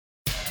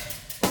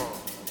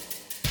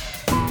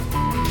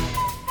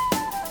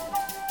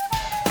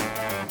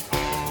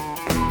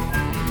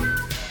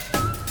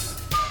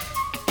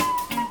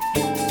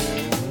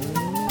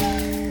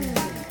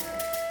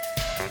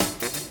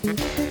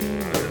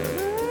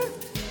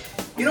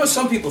You know,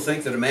 some people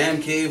think that a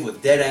man cave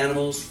with dead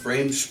animals,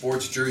 framed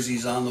sports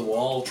jerseys on the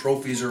wall,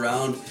 trophies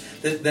around,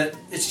 that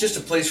it's just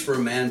a place for a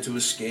man to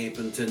escape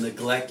and to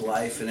neglect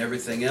life and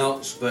everything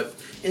else. But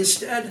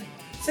instead,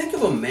 think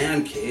of a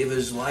man cave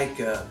as like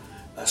a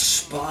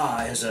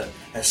spa,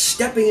 as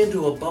stepping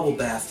into a bubble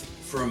bath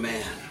for a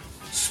man.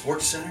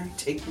 Sports Center,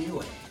 take me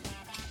away.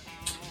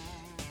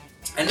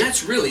 And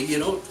that's really,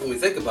 when we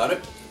think about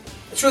it,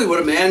 that's really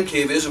what a man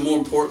cave is, and more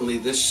importantly,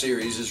 this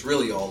series is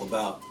really all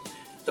about.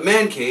 The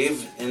Man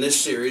Cave in this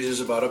series is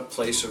about a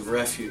place of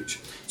refuge.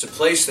 It's a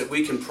place that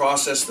we can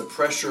process the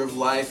pressure of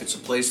life. It's a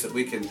place that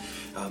we can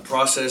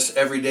process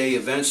everyday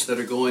events that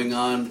are going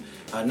on,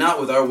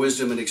 not with our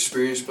wisdom and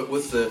experience, but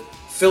with the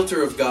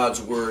filter of God's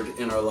Word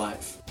in our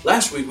life.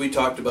 Last week we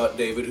talked about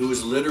David, who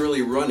was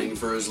literally running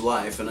for his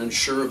life and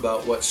unsure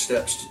about what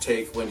steps to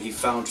take when he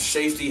found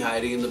safety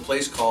hiding in the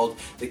place called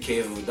the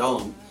Cave of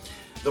Adullam.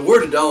 The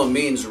word Adullam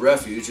means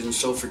refuge, and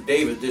so for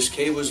David, this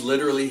cave was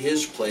literally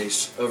his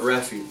place of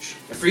refuge.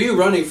 And for you,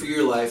 running for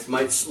your life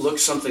might look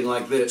something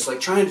like this,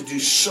 like trying to do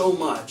so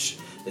much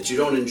that you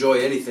don't enjoy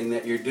anything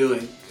that you're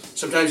doing.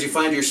 Sometimes you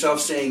find yourself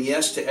saying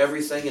yes to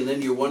everything, and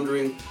then you're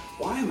wondering,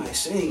 why am I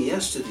saying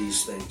yes to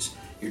these things?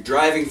 You're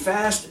driving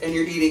fast and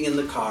you're eating in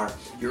the car.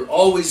 You're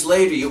always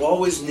late or you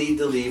always need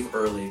to leave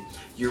early.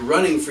 You're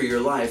running for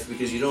your life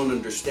because you don't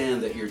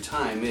understand that your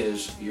time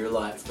is your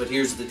life. But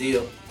here's the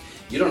deal.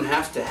 You don't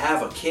have to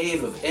have a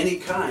cave of any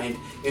kind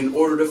in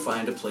order to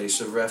find a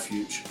place of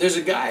refuge. There's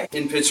a guy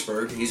in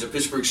Pittsburgh, he's a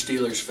Pittsburgh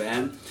Steelers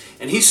fan,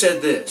 and he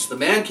said this: the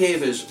man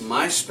cave is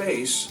my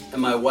space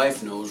and my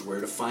wife knows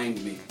where to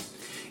find me.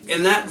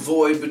 In that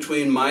void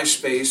between my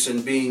space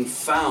and being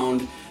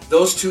found,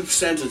 those two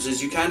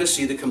sentences, you kind of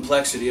see the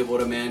complexity of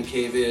what a man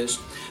cave is.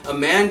 A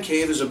man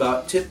cave is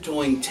about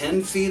tiptoeing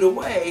 10 feet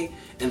away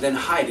and then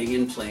hiding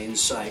in plain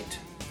sight.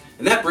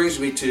 And that brings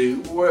me to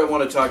where I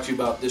want to talk to you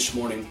about this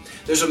morning.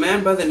 There's a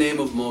man by the name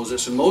of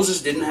Moses, and Moses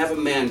didn't have a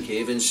man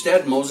cave.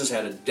 Instead, Moses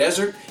had a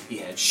desert, he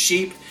had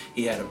sheep,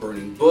 he had a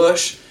burning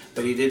bush,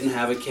 but he didn't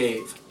have a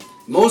cave.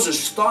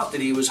 Moses thought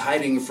that he was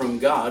hiding from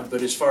God,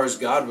 but as far as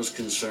God was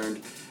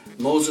concerned,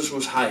 Moses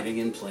was hiding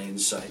in plain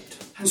sight.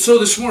 And so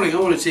this morning,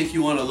 I want to take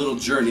you on a little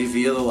journey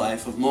via the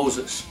life of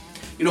Moses.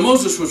 You know,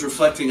 Moses was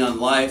reflecting on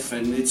life,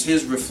 and it's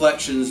his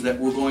reflections that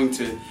we're going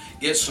to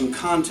get some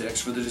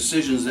context for the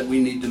decisions that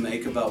we need to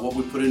make about what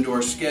we put into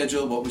our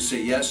schedule, what we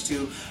say yes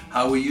to,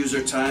 how we use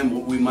our time,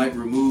 what we might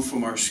remove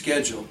from our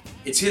schedule.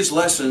 It's his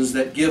lessons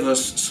that give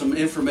us some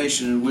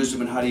information and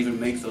wisdom on how to even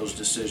make those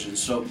decisions.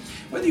 So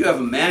whether you have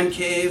a man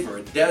cave or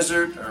a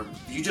desert or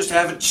you just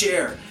have a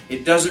chair,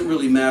 it doesn't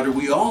really matter.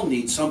 We all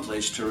need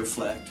someplace to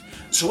reflect.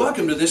 So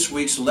welcome to this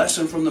week's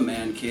Lesson from the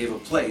Man Cave, a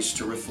place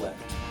to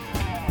reflect.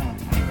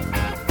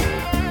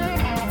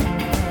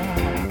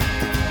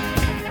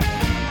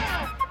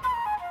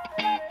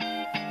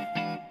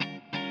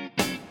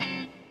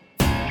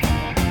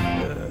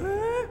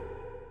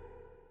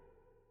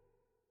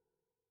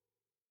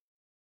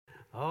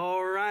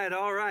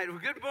 All right. Well,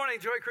 good morning,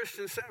 Joy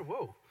Christian Center.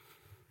 Whoa,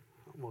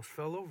 almost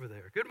fell over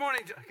there. Good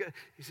morning.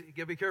 You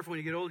gotta be careful when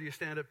you get older. You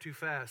stand up too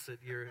fast.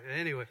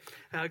 Anyway.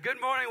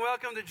 Good morning.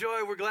 Welcome to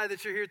Joy. We're glad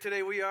that you're here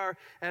today. We are,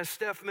 as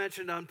Steph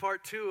mentioned, on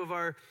part 2 of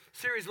our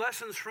series,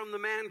 Lessons from the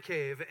Man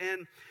Cave,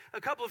 and a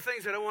couple of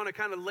things that I want to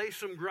kind of lay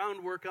some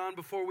groundwork on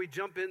before we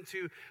jump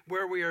into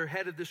where we are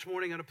headed this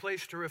morning on a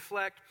place to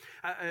reflect.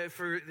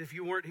 If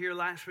you weren't here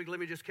last week, let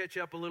me just catch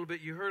you up a little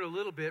bit. You heard a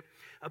little bit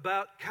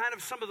about kind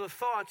of some of the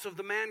thoughts of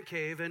the man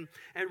cave and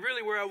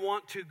really where I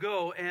want to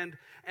go. And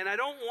I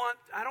don't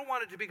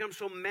want it to become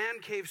so man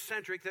cave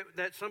centric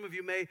that some of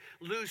you may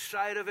lose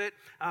sight of it.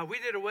 We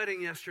did a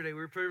wedding yesterday.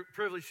 We were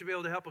privileged to be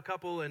able to help a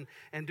couple and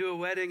do a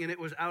wedding, and it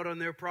was out on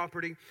their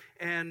property.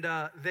 And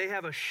they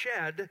have a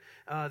shed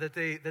that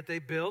they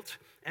built,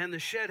 and the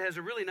shed has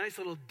a really nice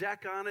little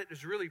deck on it.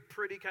 It's really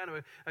pretty, kind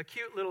of a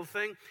cute little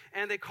thing,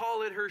 and they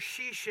call it her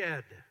she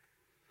shed.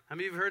 How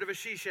many of you have heard of a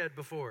she shed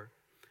before?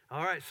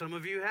 All right, some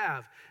of you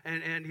have.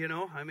 And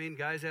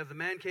guys have the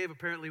man cave.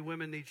 Apparently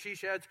women need she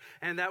sheds,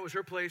 and that was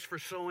her place for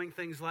sewing,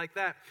 things like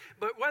that.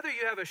 But whether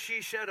you have a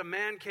she shed, a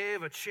man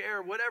cave, a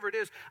chair, whatever it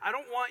is, I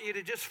don't want you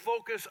to just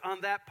focus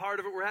on that part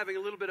of it. We're having a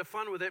little bit of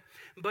fun with it.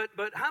 But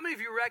how many of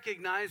you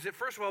recognize that,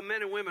 first of all,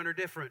 men and women are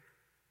different?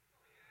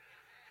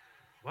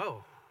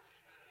 Whoa.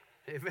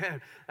 Amen.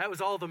 That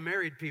was all the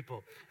married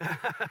people.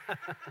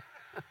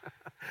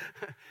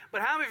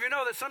 But how many of you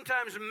know that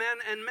sometimes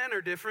men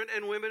are different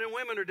and women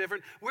are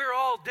different? We're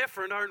all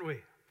different, aren't we?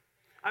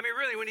 I mean,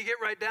 really, when you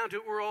get right down to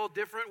it, we're all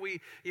different.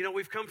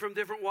 We've come from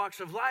different walks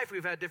of life.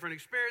 We've had different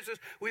experiences.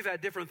 We've had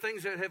different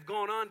things that have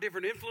gone on,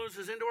 different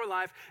influences into our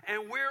life,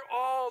 and we're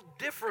all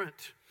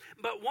different.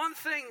 But one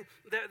thing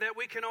that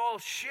we can all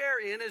share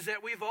in is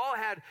that we've all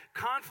had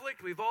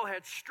conflict, we've all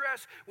had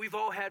stress, we've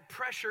all had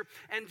pressure.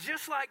 And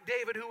just like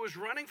David, who was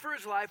running for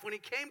his life, when he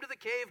came to the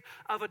cave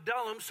of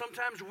Adullam,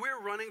 sometimes we're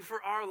running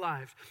for our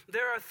lives.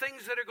 There are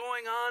things that are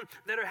going on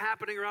that are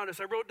happening around us.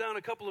 I wrote down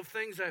a couple of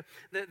things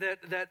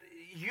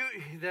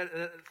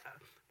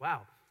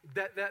wow.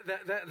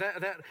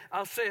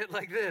 I'll say it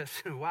like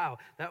this. Wow,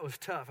 that was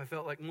tough. I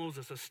felt like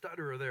Moses, a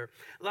stutterer there.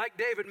 Like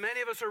David,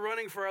 many of us are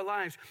running for our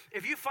lives.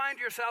 If you find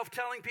yourself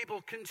telling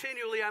people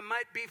continually, I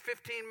might be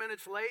 15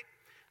 minutes late,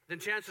 then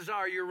chances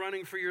are you're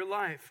running for your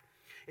life.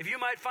 If you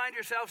might find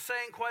yourself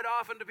saying quite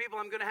often to people,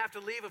 I'm going to have to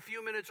leave a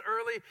few minutes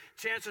early,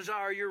 chances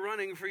are you're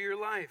running for your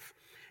life.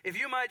 If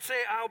you might say,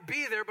 I'll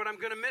be there, but I'm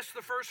going to miss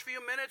the first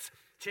few minutes,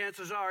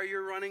 chances are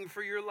you're running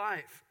for your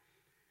life.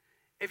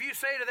 If you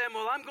say to them,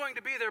 well, I'm going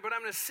to be there, but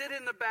I'm going to sit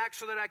in the back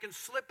so that I can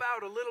slip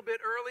out a little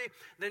bit early,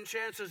 then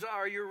chances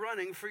are you're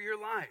running for your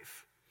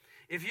life.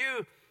 If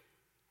you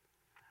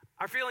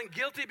are feeling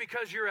guilty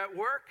because you're at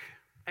work,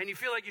 and you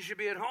feel like you should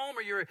be at home,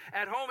 or you're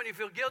at home and you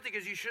feel guilty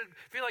because you should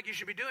feel like you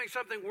should be doing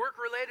something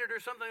work-related or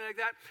something like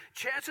that,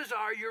 chances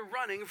are you're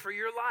running for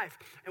your life.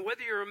 And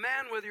whether you're a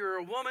man, whether you're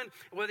a woman,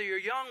 whether you're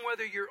young,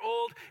 whether you're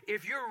old,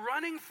 if you're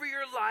running for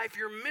your life,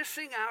 you're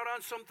missing out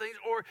on some things,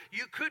 or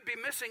you could be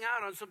missing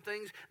out on some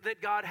things that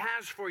God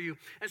has for you.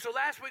 And so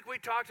last week we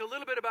talked a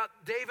little bit about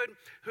David,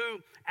 who,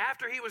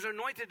 after he was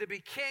anointed to be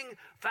king,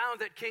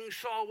 found that King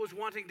Saul was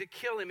wanting to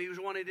kill him. He was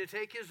wanting to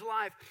take his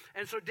life.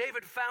 And so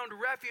David found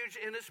refuge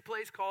in this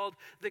place called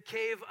the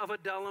Cave of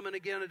Adullam. And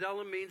again,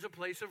 Adullam means a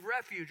place of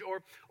refuge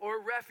or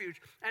refuge.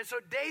 And so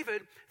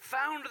David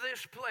found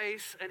this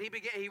place, and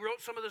he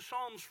wrote some of the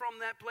Psalms from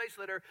that place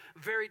that are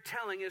very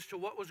telling as to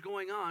what was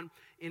going on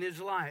in his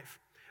life.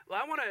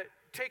 Well, I want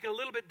to take a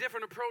little bit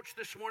different approach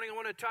this morning. I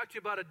want to talk to you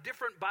about a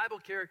different Bible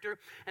character.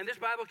 And this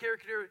Bible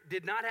character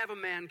did not have a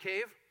man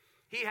cave.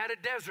 He had a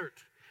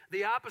desert.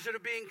 The opposite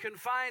of being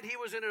confined, he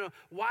was in a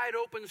wide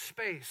open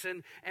space.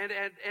 And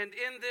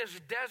in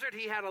this desert,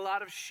 he had a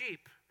lot of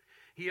sheep.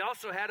 He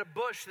also had a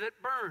bush that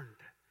burned.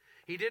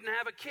 He didn't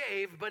have a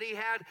cave, but he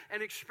had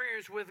an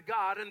experience with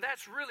God. And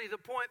that's really the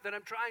point that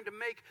I'm trying to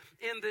make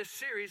in this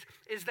series,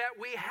 is that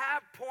we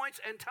have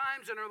points and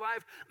times in our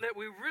life that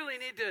we really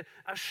need to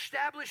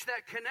establish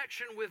that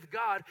connection with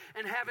God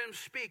and have him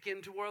speak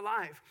into our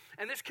life.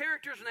 And this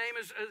character's name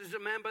is a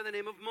man by the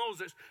name of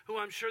Moses, who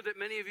I'm sure that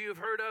many of you have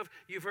heard of.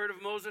 You've heard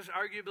of Moses,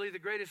 arguably the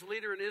greatest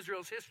leader in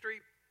Israel's history.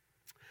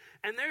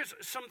 And there's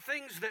some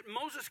things that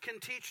Moses can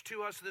teach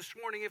to us this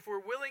morning if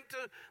we're willing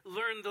to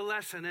learn the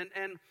lesson.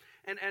 And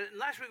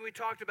last week we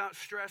talked about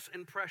stress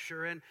and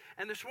pressure. And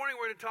this morning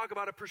we're going to talk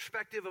about a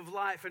perspective of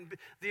life and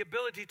the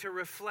ability to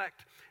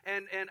reflect.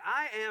 And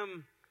I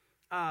am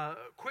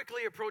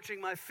quickly approaching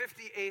my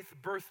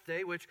 58th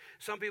birthday, which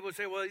some people would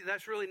say, well,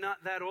 that's really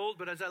not that old.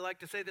 But as I like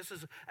to say, this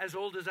is as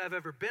old as I've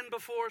ever been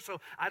before.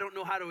 So I don't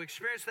know how to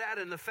experience that.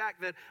 And the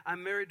fact that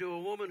I'm married to a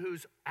woman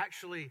who's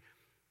actually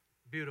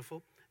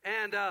beautiful.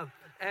 And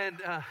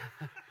I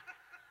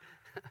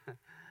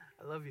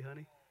love you,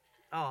 honey.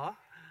 Aw.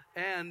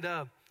 And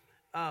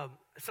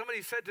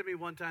somebody said to me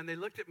one time, they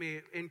looked at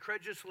me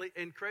incredulously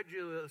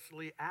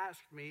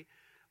asked me,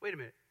 wait a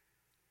minute,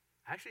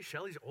 actually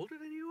Shelly's older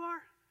than you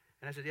are?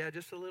 And I said, yeah,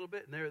 just a little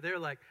bit. And they're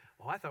like,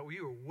 oh, I thought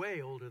you were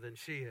way older than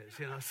she is,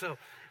 you know. So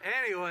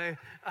anyway,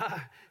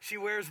 she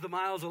wears the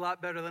miles a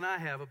lot better than I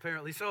have,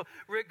 apparently. So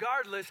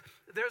regardless,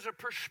 there's a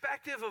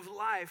perspective of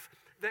life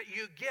that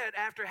you get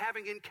after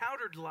having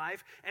encountered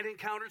life and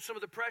encountered some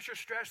of the pressure,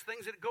 stress,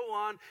 things that go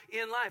on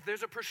in life.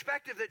 There's a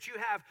perspective that you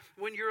have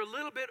when you're a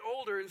little bit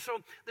older. And so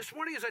this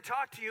morning as I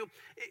talk to you,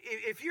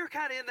 if you're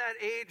kind of in that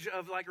age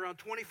of like around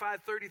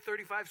 25, 30,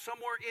 35,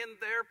 somewhere in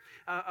there,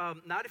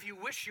 not if you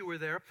wish you were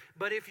there,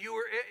 but if you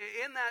were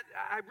in that,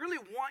 I really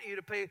want you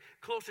to pay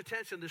close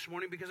attention this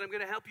morning, because I'm going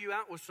to help you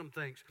out with some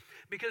things.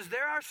 Because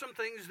there are some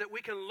things that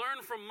we can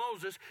learn from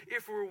Moses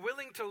if we're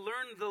willing to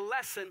learn the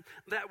lesson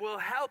that will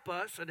help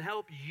us and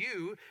help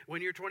you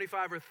when you're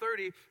 25 or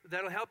 30,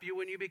 that'll help you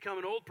when you become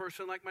an old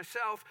person like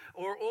myself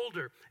or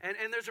older. And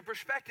there's a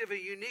perspective,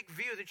 a unique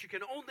view that you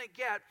can only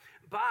get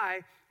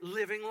by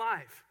living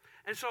life.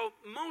 And so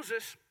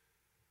Moses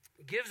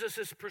gives us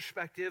this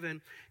perspective,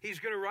 and he's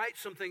going to write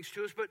some things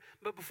to us.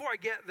 But before I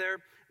get there,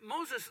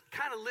 Moses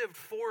kind of lived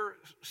 4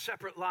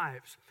 separate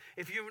lives.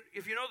 If you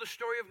know the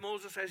story of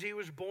Moses, as he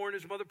was born,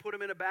 his mother put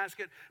him in a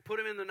basket, put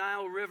him in the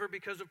Nile River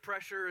because of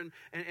pressure and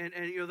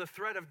you know, the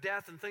threat of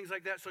death and things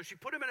like that. So she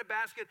put him in a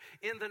basket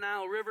in the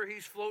Nile River.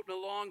 He's floating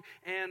along,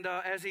 and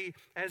as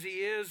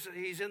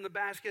he's in the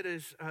basket,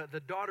 as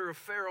the daughter of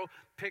Pharaoh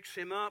picks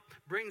him up,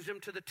 brings him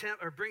to the tent,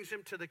 or brings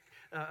him to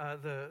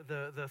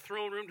the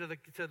throne room,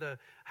 to the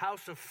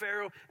house of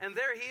Pharaoh, and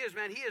there he is,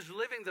 man. He is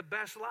living the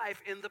best life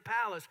in the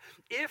palace.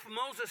 If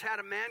Moses had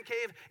a man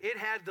cave, it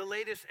had the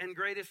latest and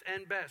greatest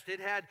and best. It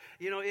had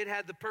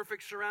the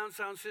perfect surround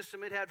sound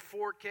system. It had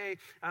 4K,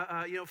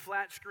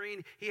 flat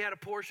screen. He had a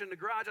Porsche in the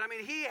garage. I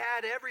mean, he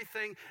had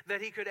everything that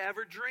he could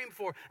ever dream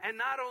for. And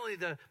not only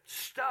the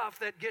stuff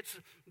that gets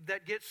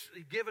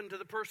given to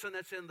the person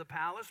that's in the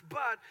palace,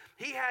 but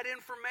he had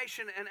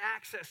information and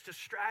access to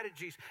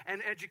strategies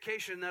and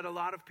education that a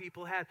lot of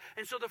people had.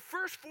 And so the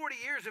first 40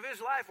 years of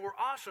his life were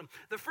awesome.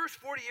 The first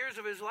 40 years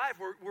of his life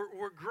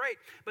were great.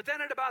 But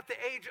then at about the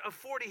age of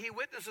 40, he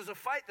witnesses a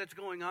fight that's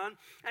going on.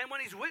 And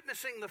when he's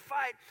witnessing the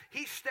fight,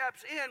 he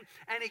steps in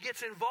and he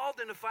gets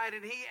involved in the fight,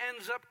 and he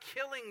ends up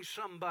killing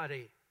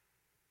somebody.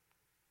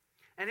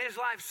 And his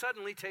life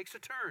suddenly takes a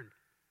turn.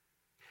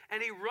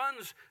 And he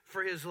runs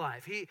for his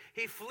life.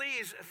 He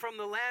flees from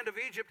the land of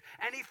Egypt,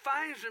 and he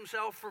finds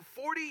himself for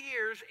 40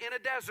 years in a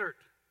desert.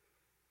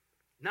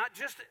 Not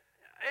just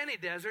any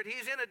desert.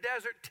 He's in a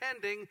desert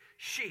tending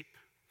sheep.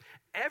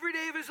 Every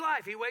day of his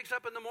life, he wakes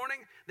up in the morning.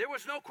 There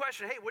was no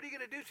question, hey, what are you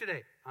going to do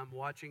today? I'm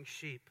watching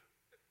sheep.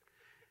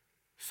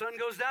 Sun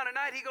goes down at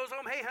night. He goes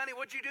home. Hey, honey,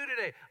 what'd you do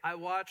today? I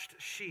watched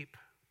sheep.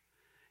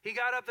 He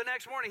got up the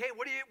next morning. Hey,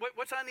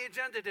 what's on the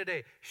agenda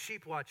today?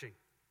 Sheep watching.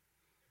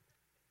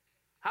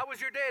 How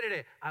was your day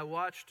today? I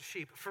watched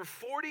sheep. For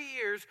 40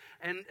 years,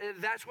 and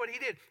that's what he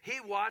did. He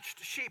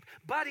watched sheep.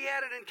 But he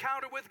had an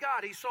encounter with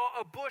God. He saw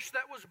a bush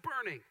that was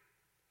burning.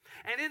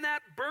 And in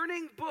that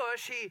burning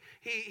bush,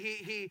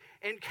 he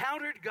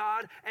encountered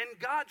God, and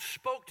God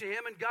spoke to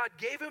him, and God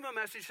gave him a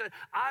message, said,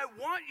 I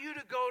want you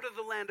to go to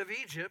the land of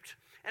Egypt,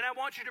 and I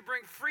want you to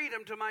bring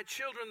freedom to my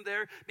children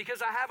there,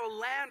 because I have a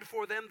land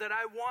for them that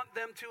I want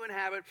them to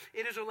inhabit.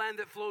 It is a land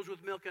that flows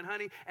with milk and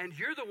honey, and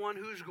you're the one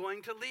who's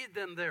going to lead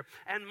them there.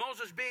 And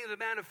Moses, being the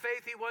man of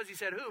faith he was, he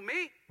said, who,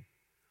 me?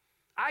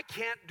 I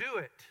can't do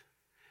it.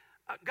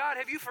 God,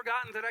 have you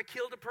forgotten that I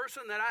killed a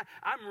person, that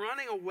I'm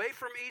running away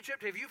from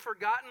Egypt? Have you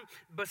forgotten,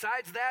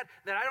 besides that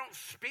I don't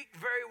speak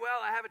very well?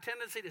 I have a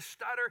tendency to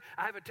stutter.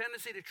 I have a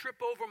tendency to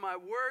trip over my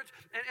words.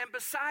 And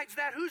besides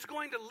that, who's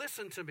going to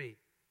listen to me?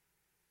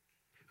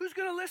 Who's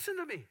going to listen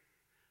to me?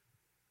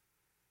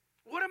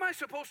 What am I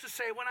supposed to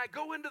say when I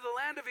go into the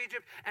land of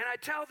Egypt and I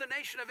tell the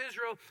nation of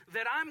Israel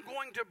that I'm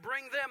going to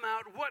bring them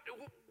out? What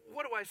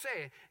do I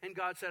say? And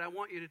God said, I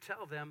want you to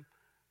tell them,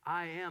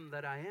 I am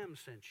that I am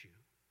sent you.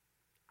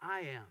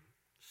 I am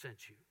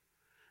sent you.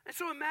 And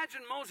so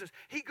imagine Moses.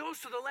 He goes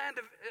to the land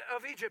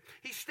of Egypt.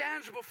 He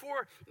stands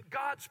before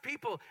God's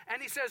people,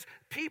 and he says,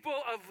 people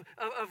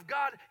of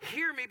God,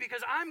 hear me,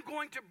 because I'm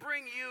going to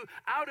bring you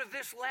out of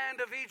this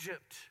land of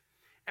Egypt.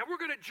 And we're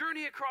going to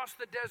journey across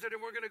the desert, and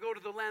we're going to go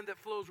to the land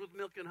that flows with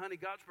milk and honey.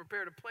 God's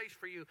prepared a place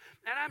for you.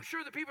 And I'm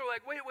sure the people are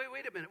like, wait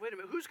a minute.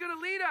 Who's going to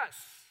lead us?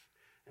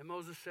 And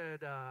Moses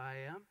said,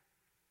 I am.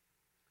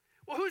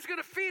 Well, who's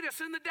going to feed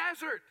us in the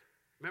desert?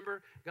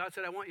 Remember, God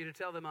said, I want you to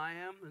tell them I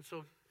am. And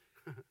so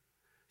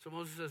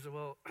Moses says,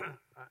 well,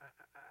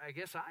 I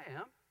guess I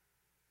am.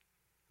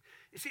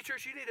 You see,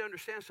 church, you need to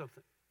understand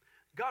something.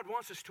 God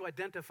wants us to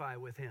identify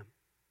with him.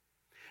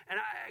 And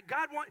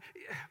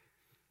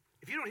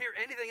if you don't hear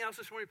anything else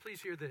this morning,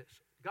 please hear this.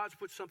 God's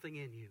put something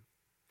in you.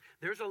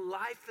 There's a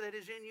life that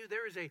is in you.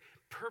 There is a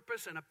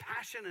purpose and a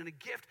passion and a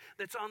gift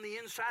that's on the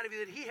inside of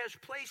you that he has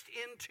placed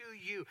into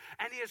you.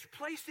 And he has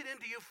placed it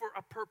into you for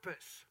a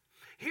purpose.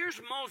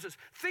 Here's Moses.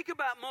 Think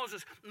about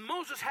Moses.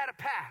 Moses had a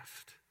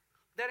past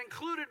that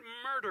included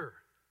murder.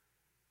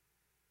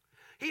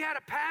 He had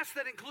a past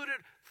that included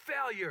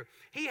failure.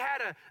 He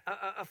had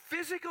a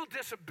physical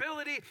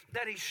disability,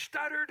 that he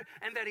stuttered,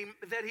 and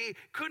that he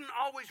couldn't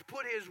always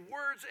put his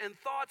words and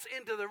thoughts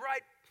into the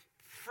right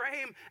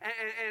frame,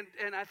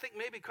 and I think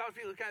maybe caused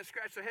people to kind of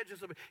scratch their heads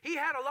just a little bit. He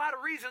had a lot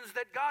of reasons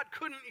that God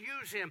couldn't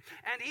use him,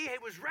 and he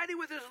was ready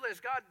with his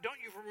list. God, don't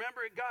you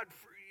remember it? God,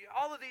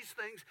 all of these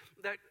things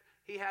that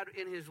he had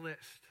in his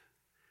list.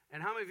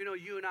 And how many of you know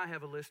you and I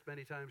have a list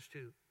many times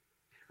too?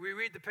 We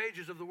read the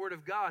pages of the Word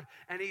of God,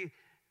 and he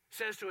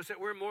says to us that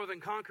we're more than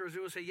conquerors.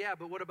 We will say, yeah,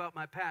 but what about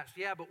my past?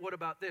 Yeah, but what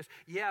about this?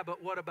 Yeah,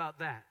 but what about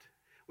that?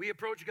 We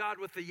approach God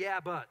with the yeah,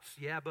 buts.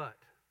 Yeah, but.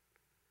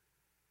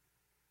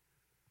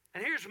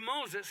 And here's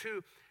Moses,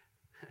 who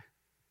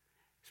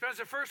spends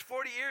the first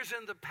 40 years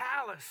in the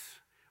palace.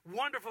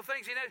 Wonderful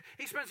things.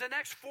 He spends the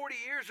next 40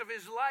 years of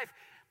his life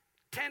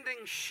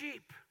tending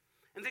sheep.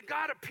 And then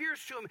God appears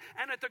to him,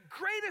 and at the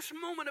greatest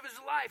moment of his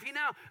life, he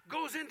now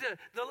goes into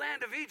the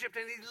land of Egypt,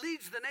 and he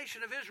leads the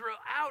nation of Israel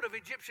out of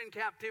Egyptian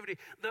captivity.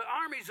 The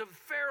armies of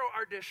Pharaoh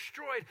are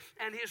destroyed,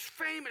 and his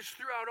fame is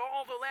throughout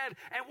all the land.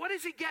 And what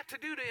does he get to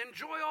do to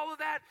enjoy all of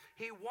that?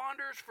 He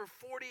wanders for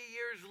 40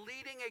 years,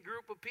 leading a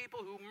group of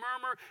people who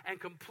murmur and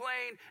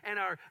complain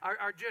and are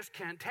just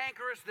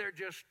cantankerous. They're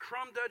just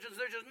crumdudgeons.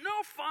 They're just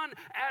no fun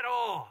at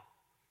all.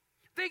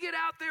 They get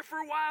out there for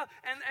a while,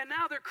 and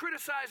now they're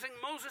criticizing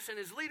Moses and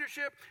his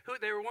leadership. Who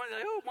they were wanting,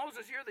 like, oh,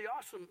 Moses, you're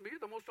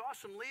the most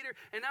awesome leader.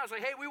 And now it's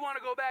like, hey, we want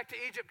to go back to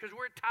Egypt because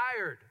we're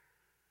tired.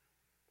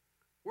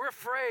 We're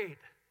afraid.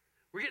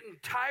 We're getting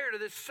tired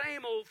of this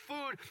same old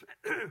food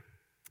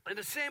and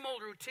the same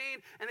old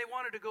routine, and they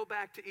wanted to go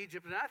back to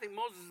Egypt. And I think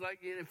Moses is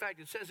like, in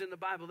fact, it says in the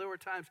Bible, there were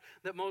times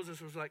that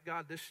Moses was like,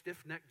 God, this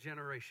stiff-necked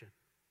generation.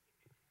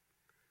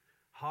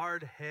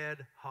 Hard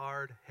head,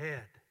 hard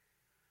head.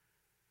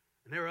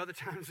 And there were other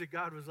times that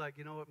God was like,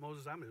 you know what,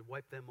 Moses, I'm going to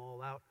wipe them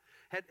all out.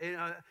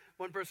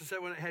 One person said,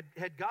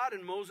 had God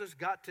and Moses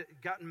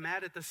gotten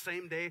mad at the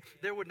same day,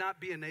 there would not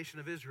be a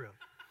nation of Israel.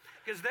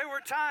 Because there were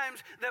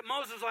times that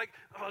Moses was like,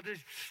 oh, these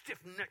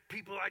stiff-necked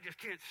people, I just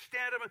can't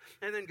stand them.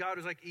 And then God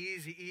was like,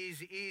 easy,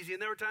 easy, easy.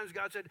 And there were times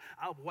God said,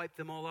 I'll wipe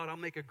them all out. I'll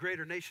make a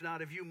greater nation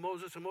out of you,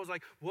 Moses. And Moses was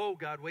like, whoa,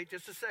 God, wait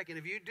just a second.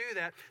 If you do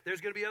that,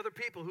 there's going to be other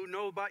people who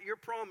know about your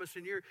promise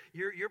and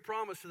your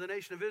promise to the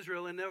nation of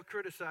Israel, and they'll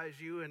criticize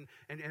you, and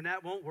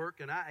that won't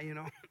work. And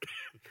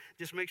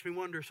just makes me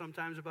wonder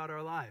sometimes about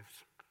our lives.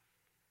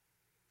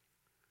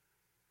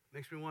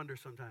 Makes me wonder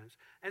sometimes.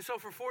 And so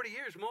for 40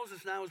 years,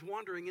 Moses now is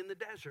wandering in the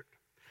desert.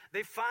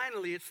 They're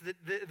finally at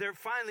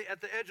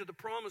the edge of the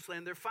promised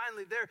land. They're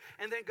finally there.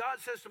 And then God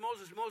says to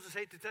Moses, Moses,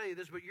 hate to tell you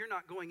this, but you're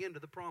not going into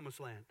the promised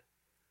land.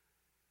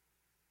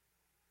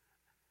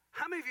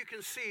 How many of you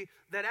can see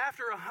that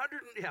after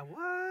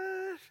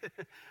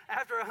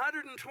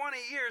 120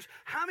 years,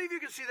 how many of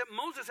you can see that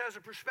Moses has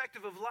a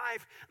perspective of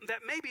life that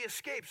maybe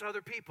escapes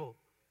other people?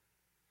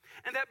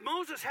 And that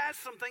Moses has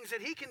some things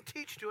that he can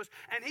teach to us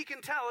and he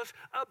can tell us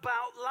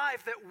about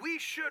life that we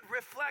should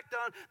reflect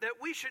on, that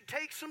we should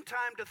take some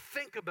time to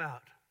think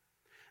about.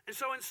 And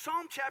so in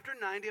Psalm chapter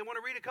 90, I want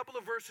to read a couple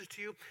of verses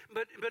to you,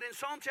 but in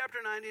Psalm chapter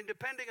 90, and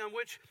depending on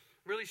which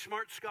really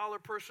smart scholar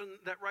person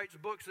that writes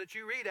books that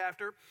you read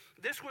after,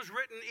 this was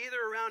written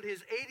either around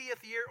his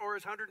 80th year or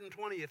his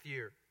 120th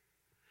year.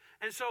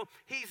 And so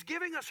he's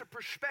giving us a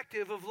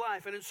perspective of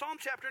life. And in Psalm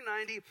chapter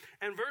 90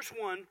 and verse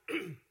 1,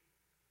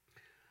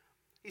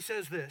 he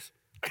says this,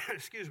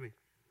 excuse me,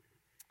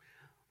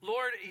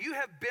 Lord, you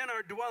have been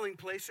our dwelling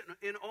place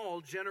in all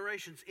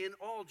generations, in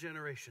all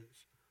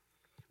generations.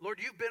 Lord,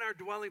 you've been our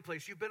dwelling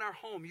place. You've been our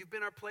home. You've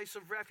been our place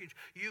of refuge.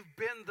 You've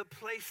been the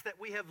place that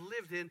we have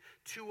lived in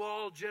to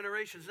all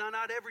generations. Now,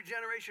 not every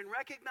generation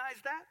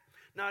recognized that.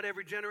 Not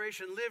every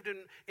generation lived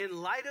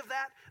in light of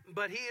that.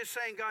 But he is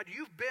saying, God,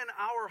 you've been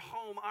our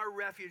home, our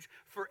refuge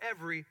for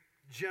every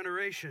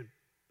generation.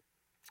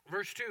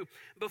 Verse 2,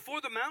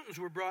 before the mountains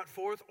were brought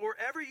forth, or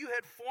ever you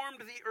had formed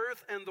the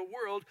earth and the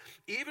world,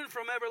 even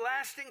from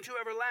everlasting to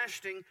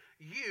everlasting,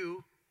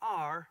 you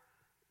are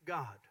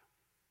God.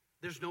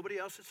 There's nobody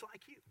else that's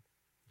like you.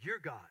 You're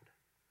God.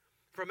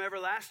 From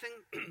everlasting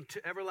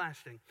to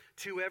everlasting,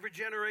 to every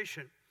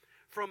generation,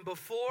 from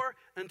before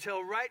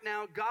until right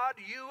now, God,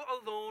 you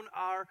alone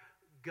are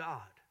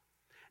God.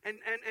 And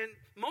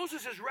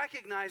Moses is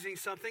recognizing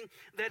something,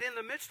 that in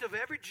the midst of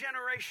every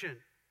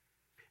generation,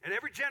 and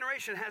every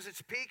generation has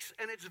its peaks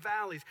and its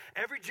valleys.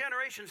 Every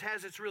generation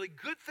has its really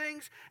good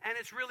things and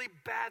its really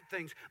bad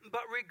things.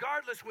 But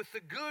regardless, with the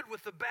good,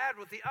 with the bad,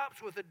 with the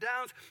ups, with the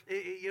downs,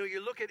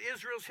 you look at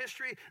Israel's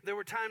history, there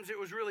were times it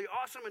was really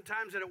awesome and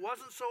times that it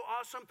wasn't so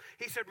awesome.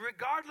 He said,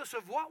 regardless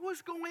of what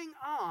was going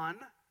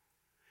on,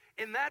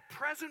 in that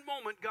present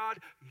moment, God,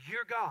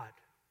 you're God.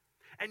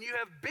 And you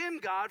have been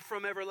God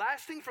from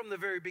everlasting, from the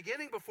very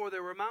beginning, before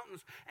there were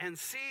mountains and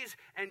seas,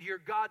 and you're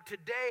God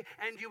today,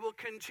 and you will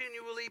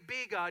continually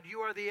be God. You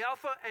are the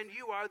Alpha and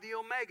you are the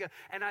Omega.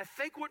 And I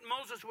think what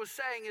Moses was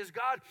saying is,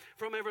 God,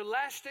 from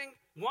everlasting,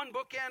 one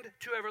bookend,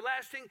 to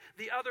everlasting,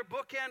 the other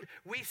bookend,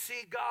 we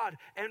see God.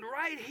 And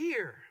right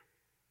here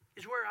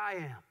is where I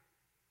am.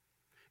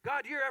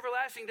 God, you're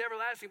everlasting to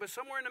everlasting, but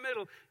somewhere in the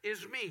middle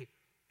is me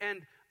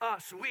and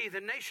us, we,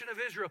 the nation of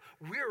Israel.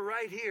 We're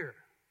right here.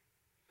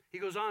 He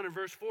goes on in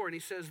verse 4 and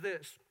he says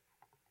this,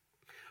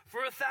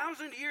 for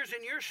 1,000 years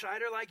in your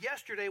sight are like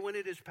yesterday when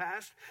it is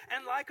past,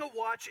 and like a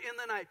watch in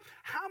the night.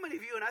 How many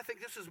of you, and I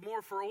think this is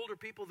more for older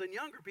people than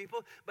younger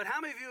people, but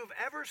how many of you have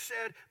ever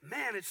said,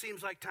 man, it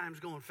seems like time's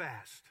going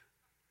fast?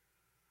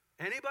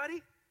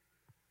 Anybody?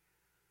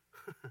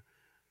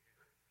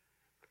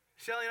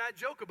 Shelly and I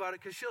joke about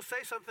it because she'll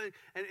say something,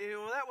 and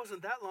that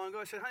wasn't that long ago.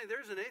 I said, honey, there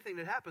isn't anything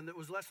that happened that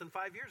was less than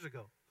 5 years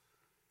ago.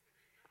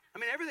 I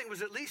mean, everything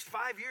was at least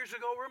 5 years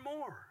ago or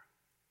more.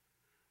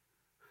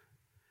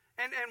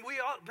 And we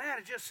all, man,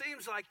 it just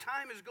seems like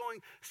time is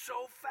going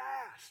so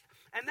fast.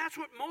 And that's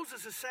what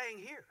Moses is saying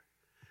here.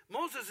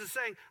 Moses is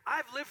saying,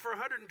 I've lived for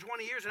 120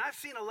 years and I've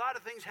seen a lot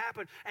of things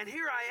happen. And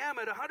here I am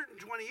at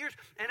 120 years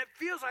and it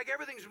feels like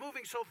everything's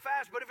moving so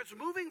fast. But if it's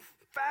moving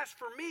fast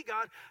for me,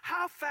 God,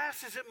 how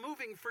fast is it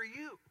moving for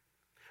you?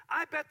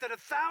 I bet that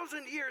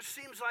 1,000 years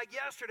seems like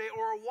yesterday,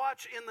 or a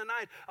watch in the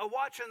night. A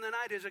watch in the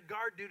night is a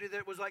guard duty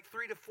that was like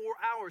 3 to 4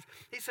 hours.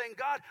 He's saying,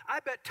 God, I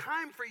bet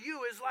time for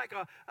you is like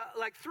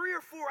 3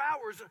 or 4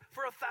 hours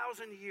for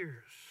 1,000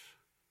 years.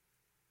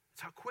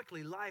 It's how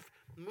quickly life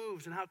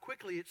moves and how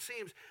quickly it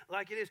seems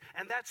like it is.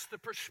 And that's the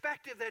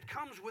perspective that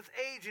comes with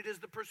age. It is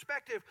the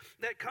perspective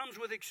that comes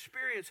with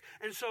experience.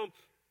 And so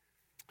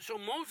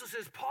Moses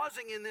is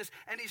pausing in this,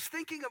 and he's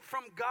thinking of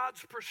from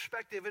God's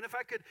perspective. And if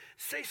I could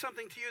say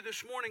something to you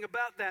this morning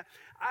about that,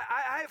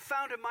 I have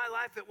found in my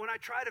life that when I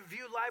try to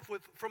view life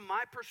from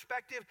my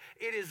perspective,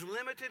 it is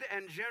limited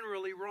and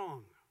generally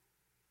wrong.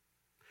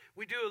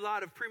 We do a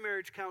lot of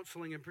pre-marriage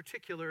counseling in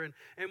particular, and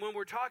when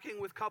we're talking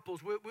with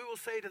couples, we will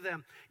say to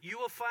them, you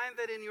will find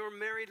that in your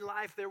married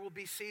life there will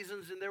be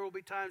seasons and there will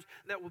be times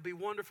that will be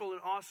wonderful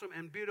and awesome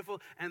and beautiful,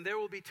 and there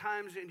will be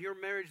times in your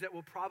marriage that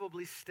will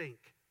probably stink.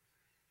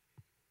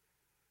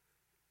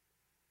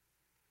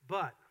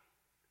 But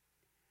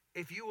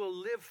if you will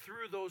live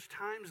through those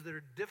times that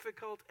are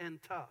difficult and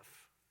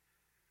tough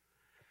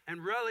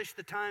and relish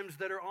the times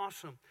that are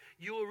awesome,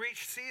 you will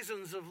reach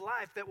seasons of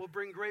life that will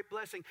bring great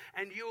blessing,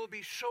 and you will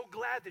be so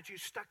glad that you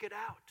stuck it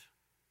out.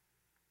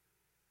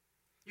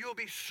 You will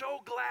be so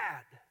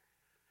glad.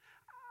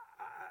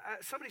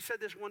 Somebody said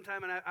this one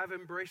time, and I've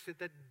embraced it,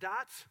 that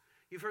dots,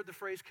 you've heard the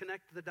phrase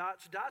connect the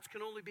dots. Dots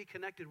can only be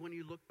connected when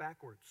you look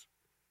backwards.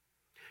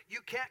 You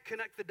can't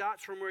connect the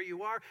dots from where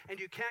you are, and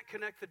you can't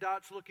connect the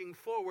dots looking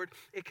forward.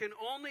 They can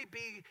only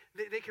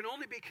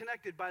be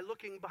connected by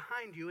looking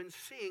behind you and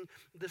seeing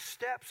the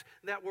steps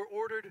that were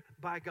ordered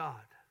by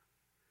God.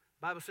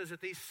 The Bible says that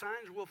these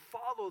signs will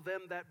follow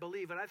them that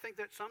believe. And I think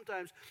that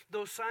sometimes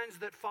those signs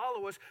that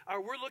follow us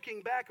are we're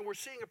looking back and we're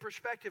seeing a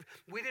perspective.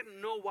 We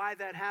didn't know why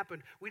that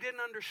happened. We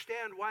didn't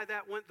understand why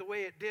that went the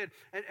way it did.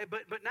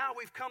 But now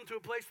we've come to a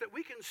place that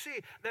we can see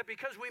that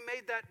because we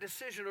made that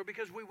decision, or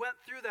because we went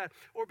through that,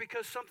 or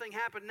because something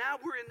happened, now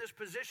we're in this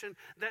position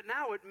that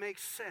now it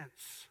makes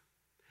sense.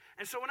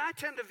 And so when I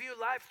tend to view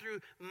life through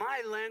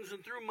my lens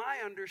and through my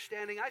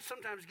understanding, I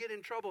sometimes get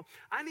in trouble.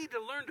 I need to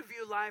learn to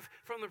view life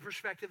from the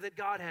perspective that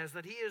God has,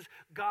 that He is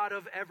God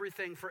of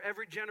everything, for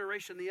every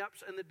generation, the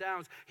ups and the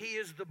downs. He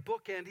is the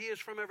bookend. He is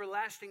from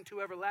everlasting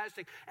to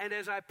everlasting. And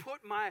as I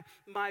put my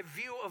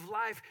view of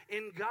life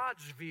in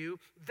God's view,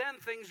 then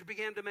things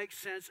began to make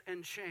sense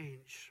and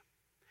change.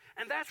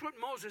 And that's what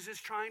Moses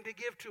is trying to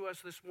give to us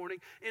this morning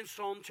in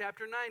Psalm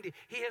chapter 90.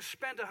 He has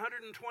spent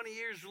 120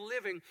 years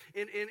living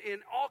in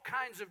all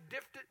kinds of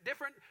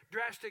different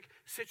drastic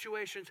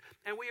situations.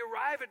 And we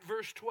arrive at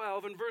verse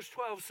 12, and verse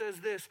 12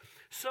 says this: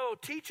 so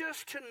teach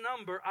us to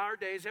number our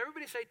days.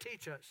 Everybody say,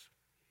 teach us.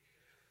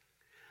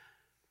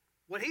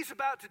 What he's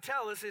about to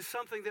tell us is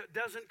something that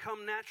doesn't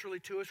come naturally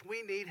to us.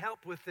 We need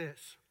help with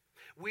this.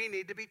 We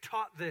need to be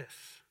taught this.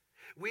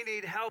 We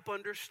need help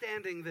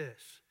understanding this.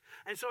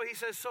 And so he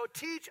says, so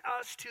teach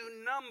us to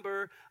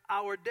number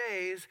our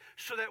days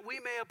so that we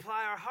may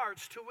apply our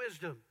hearts to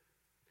wisdom.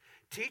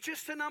 Teach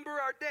us to number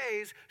our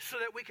days so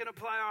that we can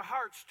apply our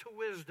hearts to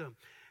wisdom.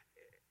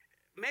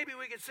 Maybe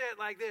we could say it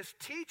like this: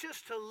 teach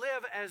us to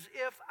live as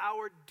if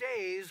our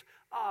days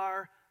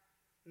are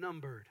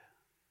numbered.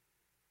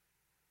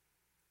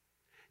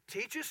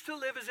 Teach us to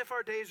live as if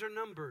our days are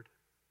numbered.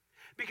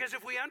 Because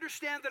if we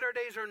understand that our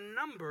days are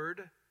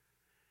numbered,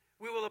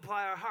 we will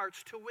apply our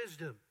hearts to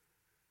wisdom.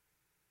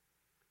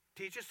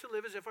 Teach us to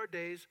live as if our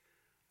days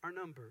are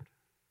numbered.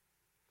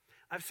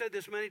 I've said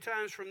this many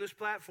times from this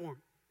platform.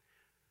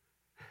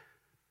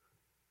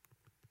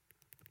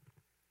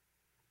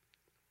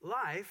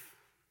 Life,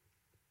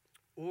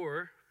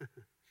 or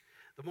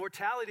the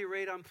mortality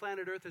rate on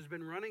planet Earth, has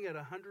been running at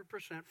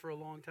 100% for a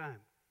long time.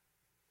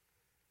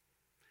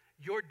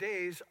 Your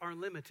days are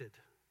limited.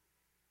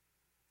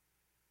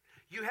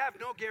 You have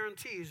no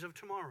guarantees of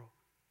tomorrow.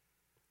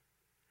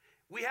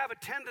 We have a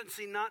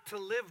tendency not to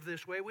live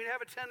this way. We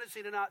have a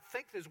tendency to not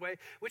think this way,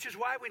 which is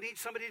why we need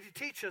somebody to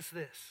teach us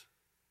this.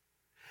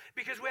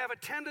 Because we have a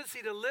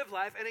tendency to live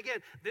life, and again,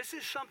 this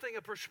is something,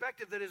 a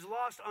perspective that is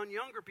lost on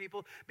younger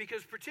people,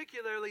 because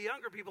particularly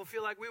younger people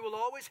feel like we will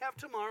always have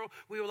tomorrow,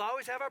 we will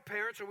always have our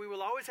parents, or we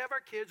will always have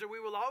our kids, or we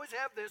will always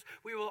have this,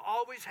 we will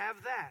always have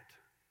that.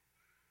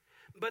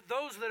 But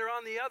those that are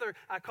on the other,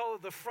 I call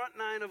it the front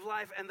nine of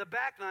life and the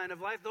back nine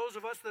of life. Those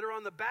of us that are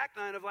on the back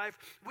nine of life,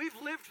 we've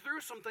lived through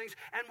some things,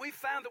 and we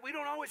found that we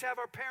don't always have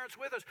our parents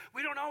with us.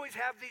 We don't always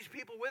have these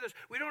people with us.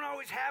 We don't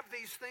always have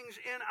these things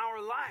in our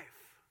life.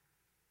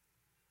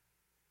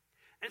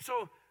 And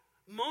so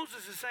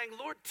Moses is saying,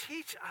 Lord,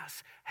 teach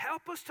us.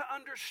 Help us to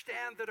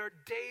understand that our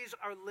days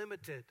are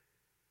limited.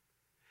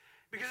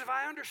 Because if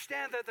I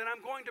understand that, then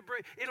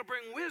it'll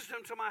bring wisdom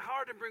to my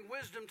heart and bring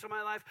wisdom to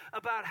my life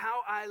about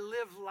how I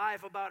live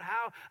life, about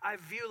how I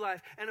view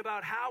life, and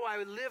about how I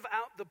live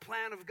out the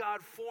plan of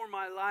God for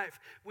my life.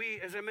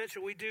 We, as I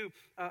mentioned, we do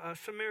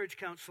some marriage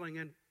counseling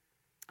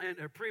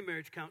and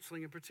pre-marriage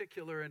counseling in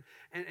particular.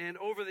 And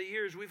over the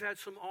years, we've had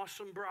some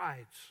awesome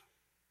brides.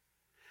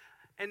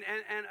 And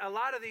a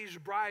lot of these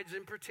brides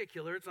in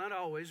particular, it's not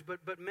always,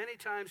 but many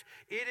times,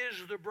 it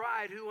is the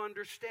bride who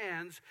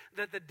understands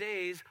that the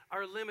days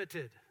are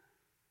limited.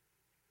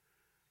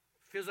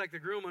 Feels like the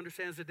groom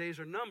understands the days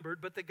are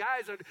numbered, but the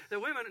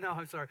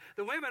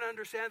women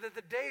understand that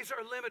the days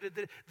are limited.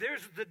 That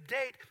there's the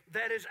date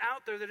that is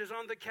out there, that is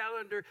on the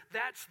calendar.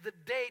 That's the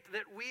date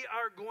that we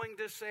are going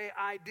to say,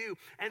 I do.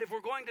 And if we're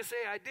going to say,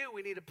 I do,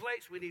 we need a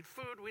place, we need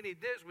food, we need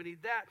this, we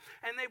need that.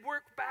 And they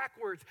work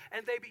backwards,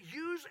 and they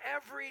use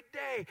every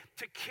day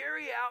to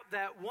carry out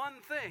that one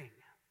thing.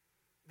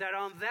 That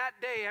on that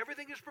day,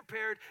 everything is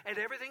prepared and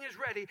everything is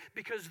ready,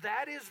 because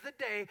that is the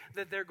day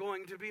that they're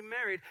going to be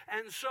married.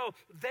 And so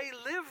they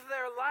live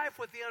their life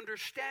with the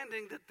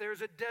understanding that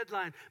there's a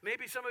deadline.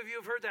 Maybe some of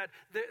you have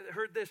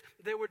heard this.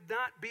 There would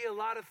not be a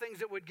lot of things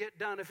that would get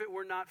done if it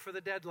were not for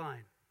the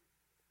deadline.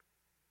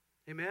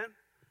 Amen?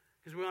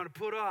 because we want to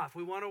put off,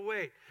 we want to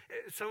wait.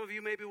 Some of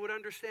you maybe would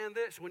understand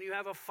this. When you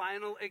have a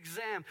final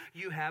exam,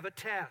 you have a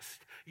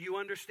test. You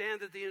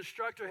understand that the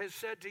instructor has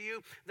said to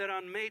you that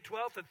on May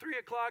 12th at 3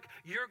 o'clock,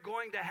 you're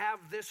going to have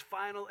this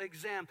final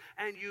exam.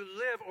 And you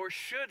live or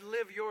should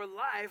live your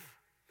life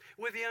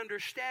with the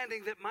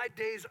understanding that my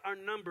days are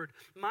numbered.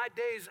 My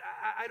days,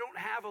 I don't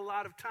have a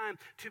lot of time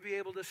to be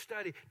able to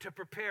study, to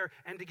prepare,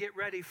 and to get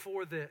ready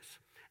for this.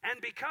 And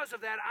because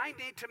of that, I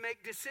need to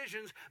make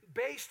decisions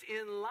based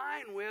in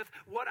line with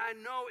what I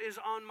know is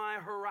on my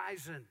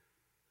horizon.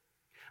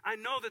 I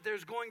know that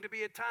there's going to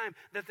be a time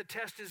that the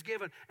test is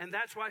given, and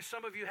that's why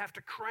some of you have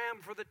to cram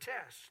for the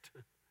test.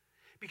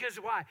 Because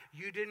why?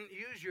 You didn't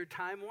use your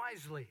time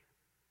wisely.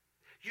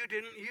 You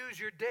didn't use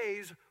your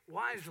days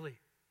wisely.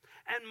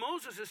 And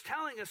Moses is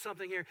telling us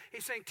something here.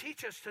 He's saying,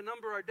 teach us to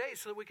number our days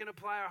so that we can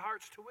apply our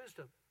hearts to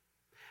wisdom.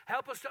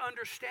 Help us to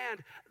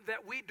understand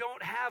that we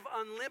don't have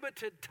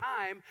unlimited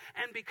time,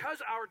 and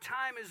because our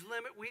time is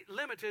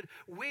limited,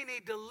 we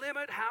need to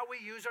limit how we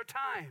use our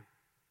time.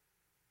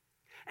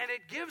 And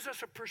it gives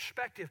us a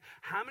perspective.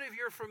 How many of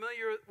you are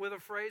familiar with a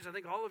phrase? I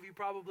think all of you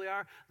probably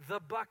are. The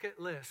bucket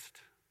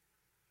list.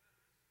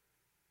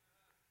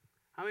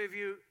 How many of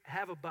you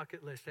have a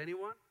bucket list?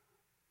 Anyone?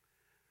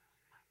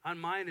 On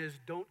mine is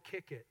don't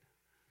kick it.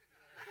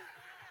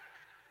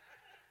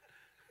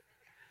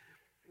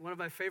 One of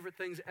my favorite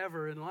things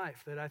ever in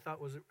life that I thought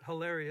was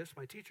hilarious.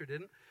 My teacher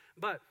didn't.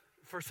 But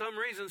for some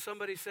reason,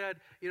 somebody said,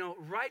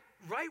 write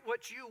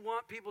what you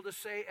want people to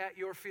say at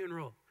your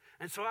funeral.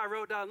 And so I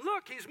wrote down,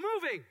 look, he's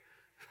moving.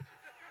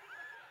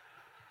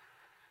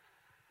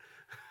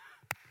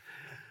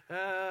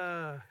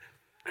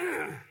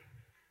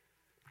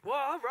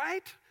 Well,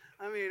 right?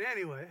 I mean,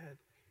 anyway,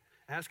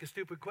 ask a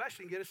stupid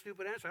question, get a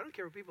stupid answer. I don't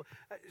care what people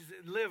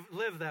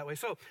live that way.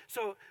 So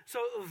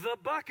the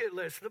bucket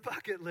list. The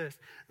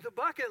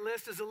bucket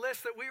list is a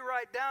list that we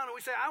write down and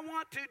we say, I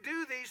want to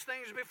do these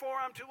things before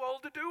I'm too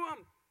old to do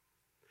them.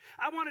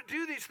 I want to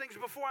do these things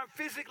before I'm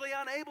physically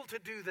unable to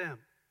do them.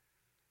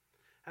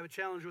 I have a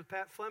challenge with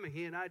Pat Fleming.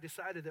 He and I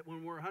decided that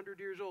when we're 100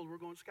 years old, we're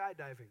going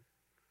skydiving.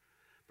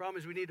 Problem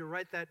is we need to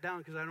write that down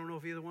because I don't know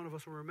if either one of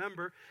us will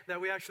remember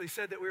that we actually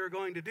said that we were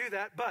going to do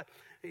that. But,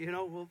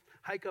 we'll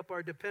hike up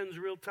our Depends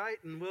real tight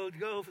and we'll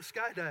go for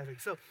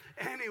skydiving. So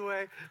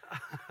anyway,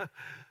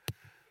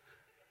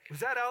 was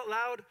that out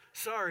loud?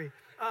 Sorry.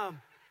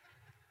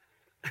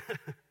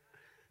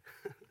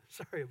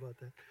 Sorry about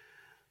that.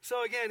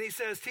 So again, he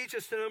says, teach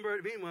us to number,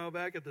 meanwhile,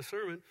 back at the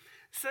sermon,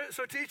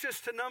 so teach us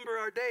to number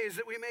our days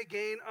that we may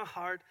gain a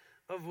heart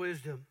of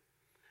wisdom.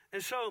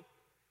 And so,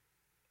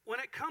 when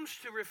it comes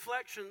to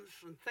reflections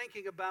and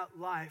thinking about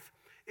life,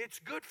 it's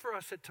good for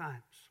us at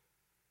times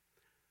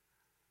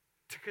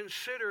to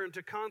consider and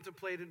to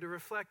contemplate and to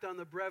reflect on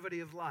the brevity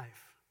of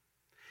life.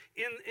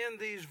 In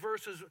these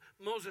verses,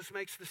 Moses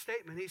makes the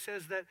statement. He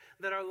says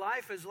that our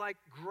life is like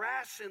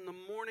grass in the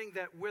morning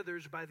that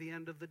withers by the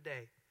end of the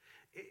day.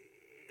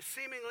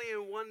 Seemingly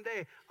in one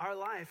day, our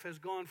life has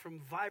gone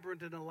from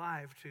vibrant and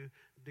alive to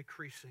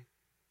decreasing.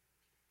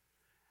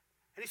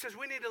 And he says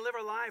we need to live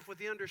our life with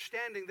the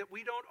understanding that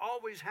we don't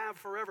always have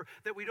forever,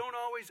 that we aren't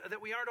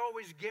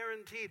always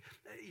guaranteed.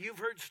 You've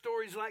heard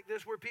stories like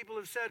this where people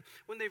have said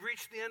when they've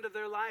reached the end of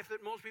their life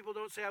that most people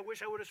don't say, I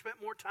wish I would have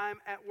spent more time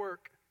at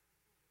work.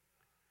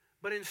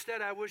 But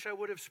instead, I wish I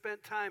would have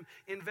spent time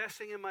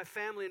investing in my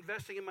family,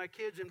 investing in my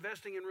kids,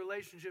 investing in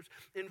relationships,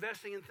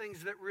 investing in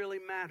things that really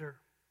matter.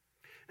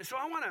 And so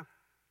I want to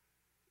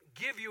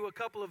give you a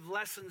couple of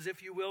lessons,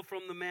 if you will,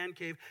 from the man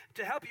cave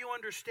to help you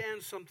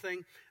understand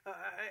something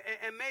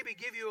and maybe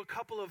give you a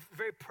couple of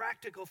very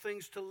practical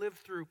things to live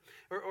through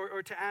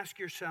or to ask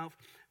yourself.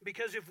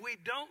 Because if we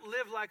don't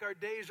live like our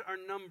days are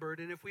numbered,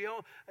 and if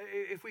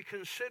we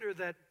consider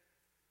that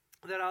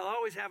I'll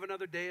always have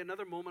another day,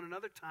 another moment,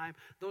 another time,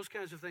 those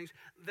kinds of things,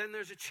 then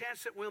there's a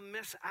chance that we'll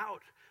miss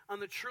out on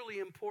the truly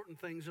important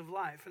things of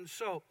life. And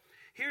so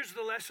here's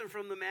the lesson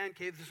from the man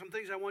cave. There's some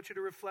things I want you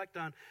to reflect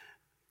on.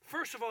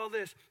 First of all,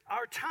 this,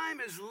 our time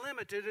is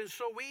limited, and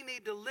so we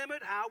need to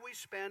limit how we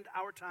spend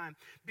our time.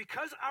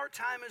 Because our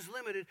time is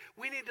limited,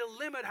 we need to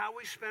limit how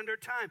we spend our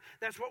time.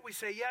 That's what we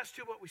say yes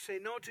to, what we say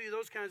no to,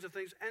 those kinds of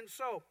things. And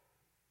so,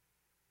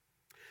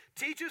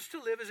 teach us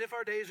to live as if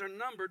our days are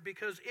numbered,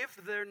 because if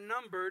they're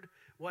numbered,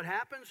 what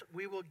happens?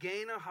 We will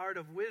gain a heart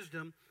of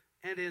wisdom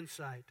and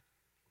insight.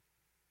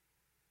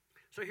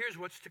 So here's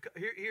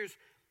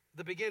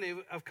the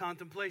beginning of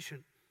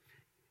contemplation.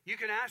 You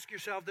can ask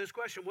yourself this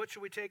question: what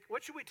should we take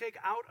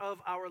out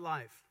of our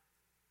life?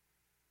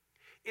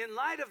 In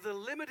light of the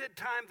limited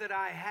time that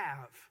I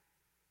have,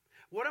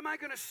 what am I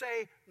going to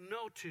say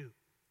no to?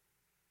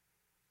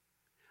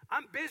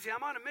 I'm busy.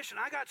 I'm on a mission.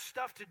 I got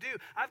stuff to do.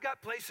 I've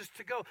got places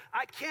to go.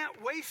 I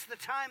can't waste the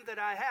time that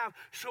I have.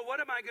 So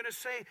what am I going to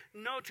say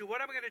no to?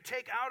 What am I going to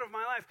take out of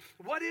my life?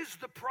 What is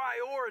the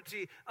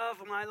priority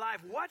of my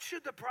life? What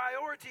should the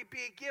priority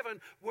be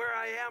given where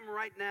I am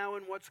right now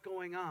and what's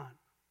going on?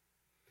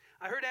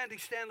 I heard Andy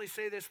Stanley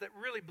say this that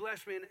really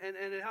blessed me, and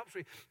it helps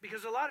me,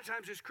 because a lot of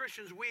times as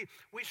Christians, we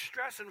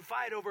stress and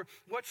fight over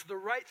what's the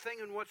right thing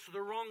and what's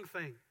the wrong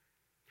thing.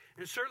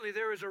 And certainly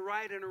there is a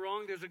right and a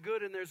wrong, there's a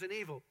good and there's an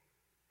evil.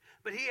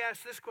 But he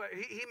asked this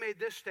question, he made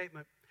this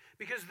statement,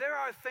 because there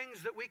are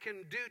things that we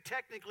can do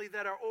technically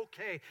that are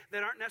okay,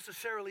 that aren't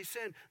necessarily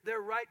sin,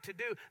 they're right to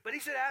do. But he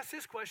said, ask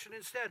this question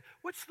instead,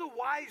 what's the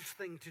wise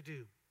thing to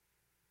do?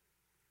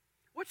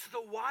 What's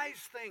the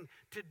wise thing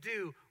to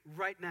do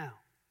right now?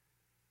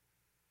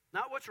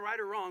 Not what's right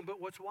or wrong,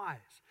 but what's wise.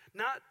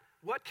 Not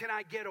what can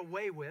I get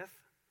away with,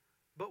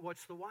 but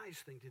what's the wise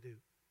thing to do?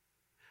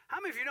 How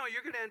many of you know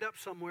you're going to end up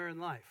somewhere in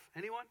life?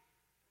 Anyone?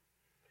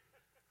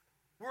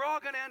 We're all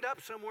going to end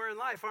up somewhere in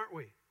life, aren't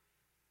we?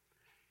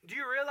 Do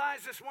you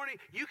realize this morning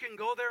you can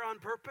go there on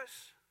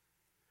purpose?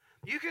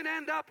 You can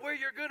end up where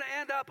you're going to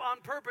end up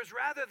on purpose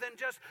rather than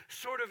just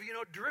sort of,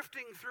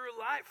 drifting through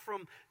life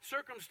from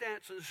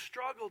circumstance and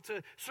struggle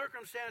to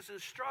circumstance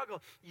and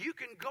struggle. You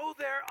can go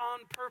there on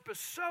purpose.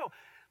 So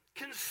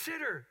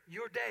consider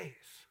your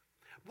days.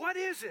 What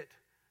is it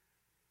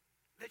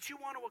that you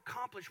want to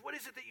accomplish? What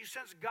is it that you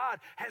sense God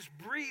has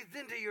breathed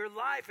into your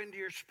life, into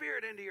your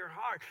spirit, into your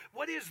heart?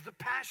 What is the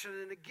passion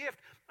and the gift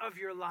of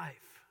your life?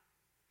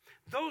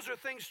 Those are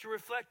things to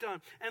reflect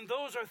on, and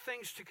those are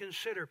things to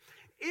consider.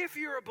 If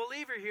you're a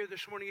believer here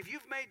this morning, if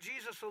you've made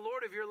Jesus the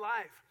Lord of your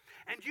life,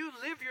 and you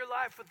live your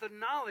life with the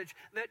knowledge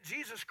that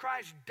Jesus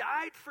Christ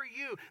died for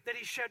you, that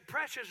he shed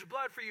precious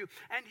blood for you,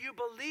 and you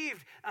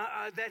believed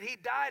that he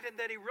died and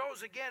that he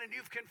rose again, and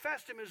you've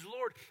confessed him as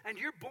Lord, and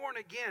you're born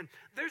again,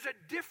 there's a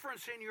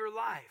difference in your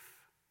life.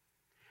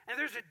 And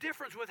there's a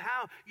difference with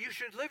how you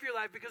should live your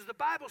life, because the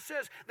Bible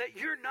says that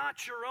you're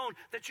not your own,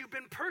 that you've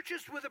been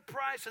purchased with a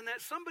price, and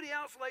that somebody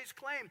else lays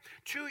claim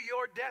to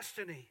your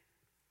destiny.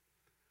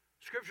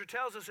 Scripture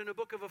tells us in the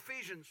book of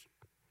Ephesians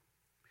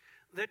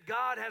that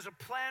God has a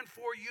plan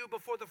for you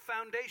before the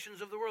foundations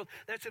of the world.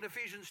 That's in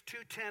Ephesians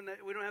 2:10.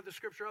 We don't have the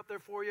scripture up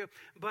there for you,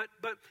 but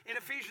in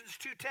Ephesians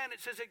 2:10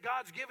 it says that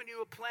God's given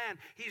you a plan.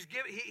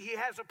 He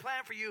has a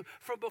plan for you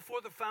from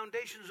before the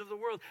foundations of the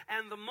world.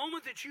 And the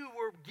moment that you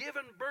were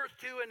given birth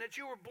to and that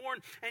you were born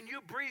and you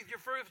breathed your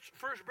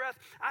first breath,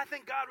 I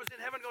think God was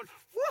in heaven going,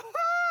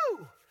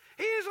 woohoo!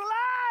 He's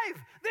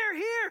alive! They're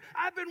here!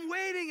 I've been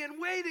waiting and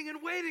waiting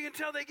and waiting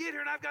until they get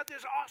here, and I've got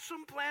this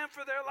awesome plan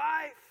for their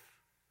life.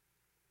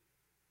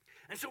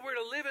 And so we're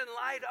to live in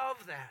light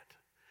of that.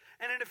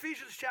 And in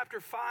Ephesians chapter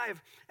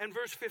 5 and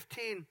verse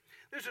 15,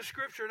 there's a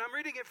scripture, and I'm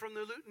reading it from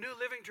the New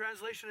Living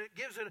Translation. It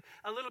gives it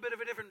a little bit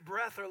of a different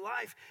breath or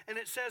life. And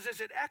it says this,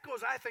 it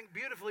echoes, I think,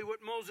 beautifully what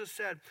Moses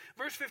said.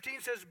 Verse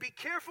 15 says, be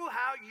careful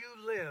how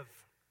you live.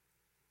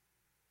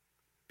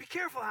 Be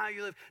careful how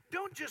you live.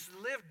 Don't just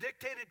live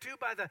dictated to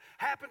by the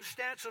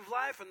happenstance of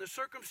life and the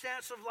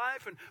circumstance of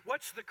life and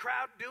what's the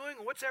crowd doing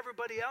and what's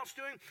everybody else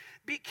doing.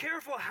 Be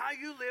careful how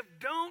you live.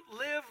 Don't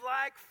live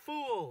like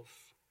fools.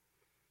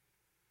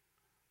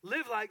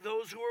 Live like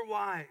those who are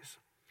wise.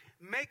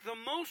 Make the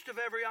most of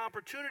every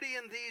opportunity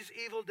in these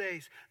evil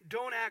days.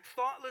 Don't act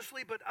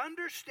thoughtlessly, but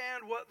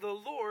understand what the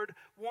Lord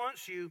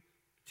wants you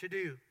to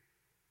do.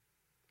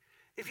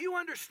 If you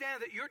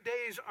understand that your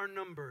days are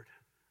numbered,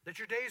 that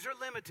your days are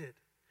limited,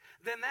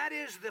 then that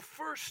is the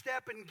first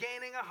step in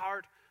gaining a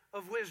heart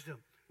of wisdom.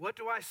 What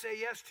do I say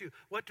yes to?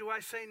 What do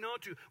I say no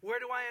to? Where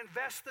do I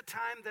invest the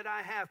time that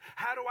I have?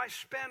 How do I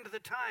spend the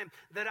time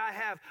that I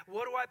have?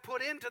 What do I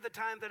put into the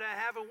time that I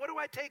have? And what do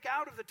I take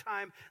out of the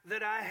time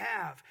that I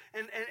have?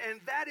 And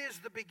that is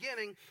the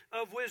beginning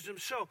of wisdom.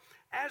 So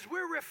as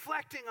we're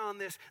reflecting on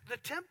this, the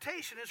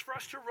temptation is for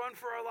us to run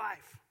for our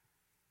life.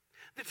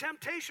 The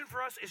temptation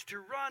for us is to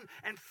run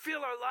and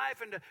fill our life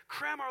and to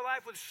cram our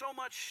life with so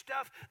much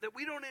stuff that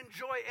we don't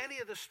enjoy any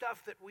of the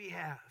stuff that we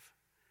have.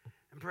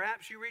 And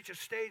perhaps you reach a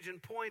stage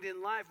and point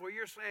in life where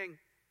you're saying,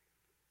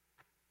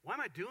 why am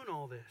I doing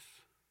all this?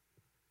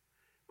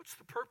 What's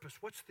the purpose?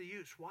 What's the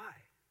use? Why?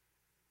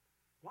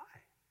 Why?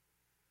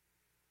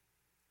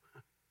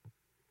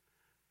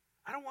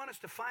 I don't want us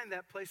to find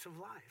that place of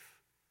life.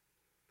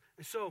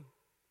 And so,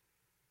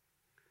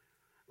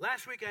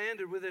 last week I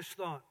ended with this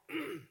thought.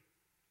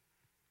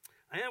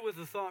 I end with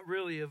the thought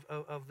really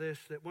of this,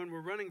 that when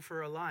we're running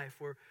for a life,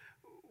 we're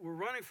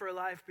running for a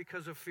life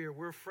because of fear.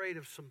 We're afraid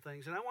of some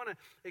things. And I want to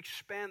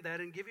expand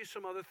that and give you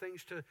some other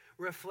things to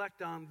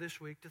reflect on this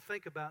week, to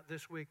think about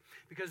this week,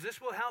 because this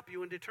will help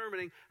you in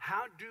determining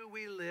how do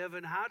we live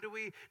and how do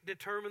we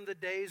determine the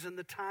days and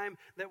the time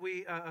that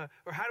we,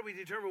 or how do we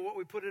determine what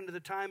we put into the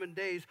time and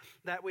days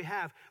that we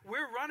have.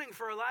 We're running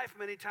for a life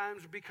many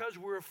times because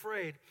we're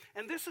afraid.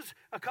 And this is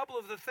a couple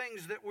of the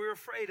things that we're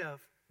afraid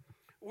of.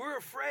 We're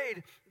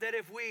afraid that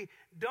if we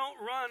don't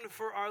run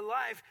for our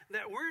life,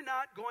 that we're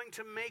not going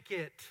to make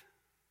it.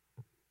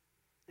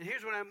 And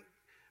here's what I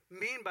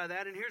mean by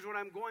that, and here's what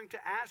I'm going to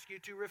ask you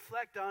to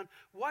reflect on.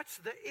 What's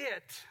the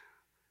it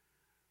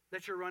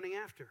that you're running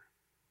after?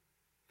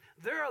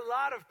 There are a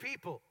lot of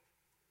people,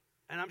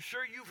 and I'm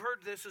sure you've heard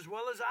this as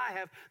well as I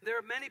have, there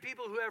are many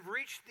people who have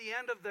reached the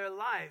end of their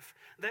life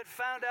that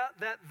found out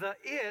that the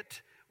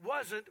it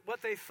wasn't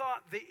what they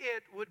thought the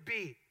it would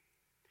be.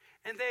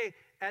 And they,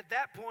 at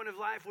that point of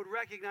life, would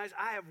recognize,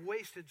 I have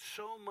wasted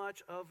so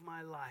much of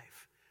my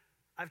life.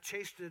 I've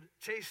chased the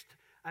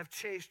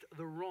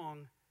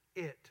wrong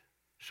it.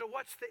 So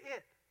what's the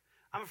it?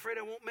 I'm afraid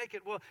I won't make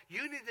it. Well,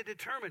 you need to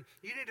determine.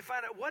 You need to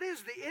find out what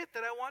is the it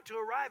that I want to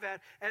arrive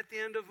at the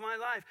end of my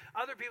life.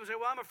 Other people say,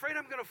 well, I'm afraid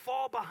I'm going to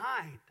fall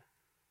behind.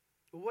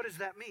 Well, what does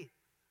that mean?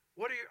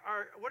 What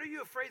are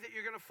you afraid that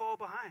you're going to fall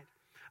behind?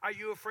 Are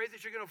you afraid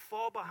that you're going to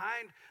fall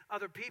behind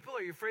other people?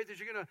 Are you afraid that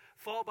you're going to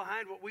fall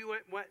behind what we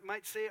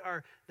might say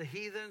are the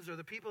heathens or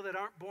the people that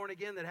aren't born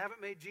again, that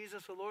haven't made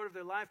Jesus the Lord of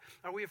their life?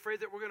 Are we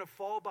afraid that we're going to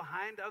fall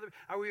behind others?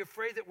 Are we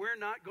afraid that we're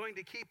not going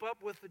to keep up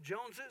with the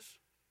Joneses?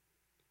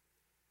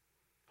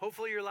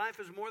 Hopefully your life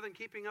is more than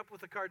keeping up with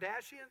the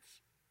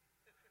Kardashians.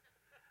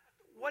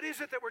 What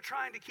is it that we're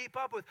trying to keep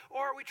up with?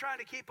 Or are we trying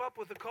to keep up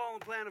with the call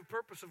and plan and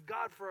purpose of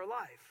God for our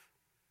life?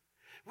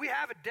 We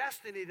have a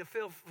destiny to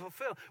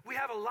fulfill. We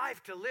have a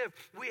life to live.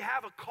 We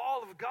have a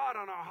call of God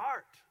on our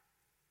heart.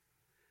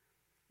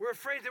 We're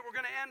afraid that we're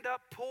going to end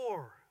up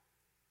poor.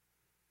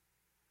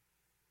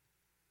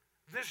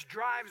 This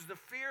drives the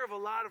fear of a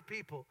lot of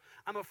people.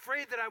 I'm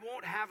afraid that I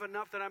won't have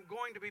enough, that I'm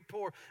going to be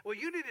poor. Well,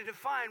 you need to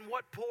define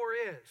what poor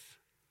is.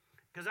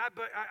 Because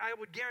I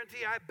would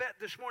guarantee, I bet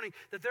this morning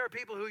that there are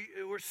people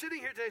who are sitting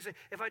here today saying,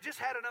 if I just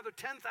had another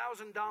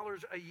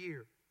 $10,000 a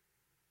year,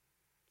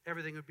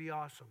 everything would be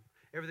awesome.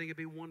 Everything would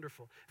be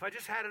wonderful. If I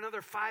just had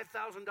another $5,000,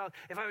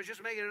 if I was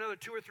just making another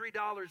 $2 or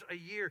 $3 a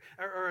year,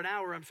 or an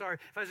hour, I'm sorry,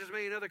 if I was just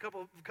making another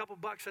couple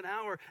bucks an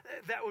hour,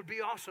 that would be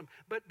awesome.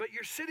 But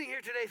you're sitting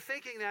here today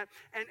thinking that,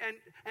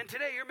 and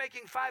today you're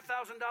making $5,000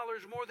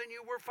 more than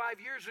you were 5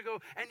 years ago,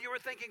 and you were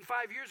thinking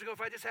 5 years ago, if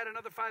I just had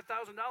another $5,000,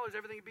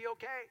 everything would be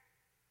okay.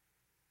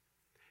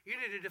 You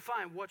need to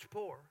define what's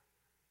poor.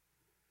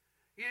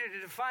 You need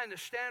to define the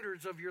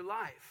standards of your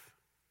life.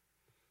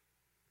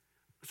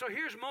 So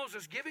here's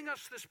Moses giving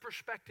us this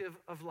perspective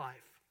of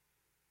life.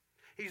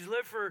 He's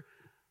lived for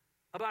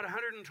about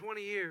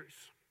 120 years.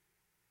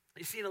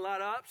 He's seen a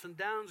lot of ups and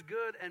downs,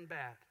 good and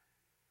bad.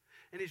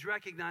 And he's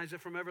recognized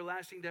that from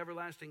everlasting to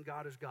everlasting,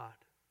 God is God.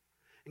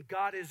 And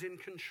God is in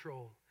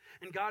control.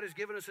 And God has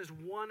given us His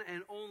one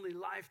and only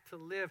life to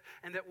live,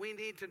 and that we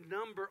need to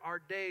number our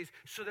days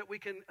so that we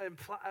can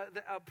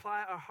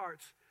apply our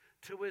hearts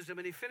to wisdom.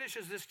 And he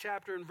finishes this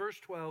chapter in verse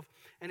 12,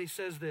 and he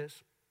says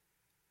this,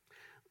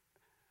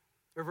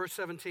 or verse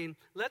 17,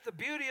 let the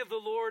beauty of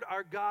the Lord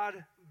our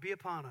God be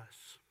upon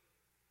us.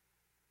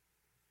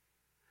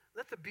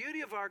 Let the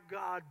beauty of our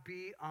God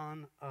be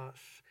on us.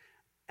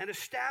 And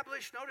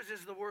establish, notice,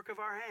 is the work of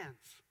our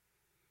hands.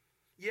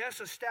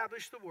 Yes,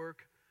 establish the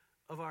work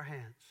of our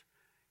hands.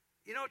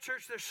 You know,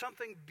 church, there's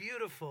something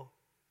beautiful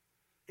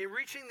in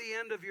reaching the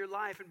end of your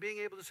life and being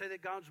able to say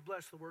that God's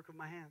blessed the work of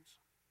my hands.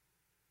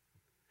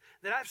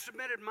 That I've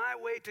submitted my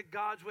way to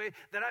God's way,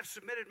 that I've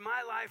submitted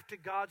my life to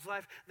God's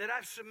life, that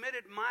I've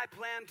submitted my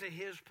plan to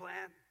His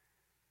plan.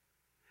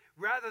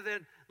 Rather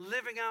than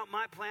living out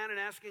my plan and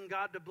asking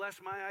God to bless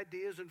my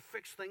ideas and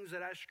fix things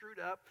that I screwed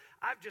up,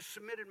 I've just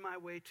submitted my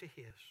way to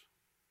His.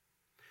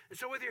 And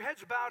so with your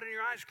heads bowed and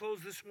your eyes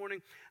closed this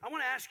morning, I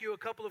want to ask you a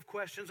couple of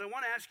questions. I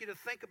want to ask you to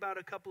think about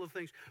a couple of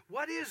things.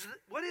 What is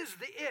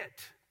the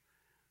it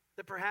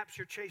that perhaps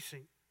you're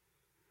chasing?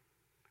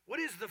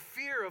 What is the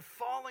fear of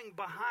falling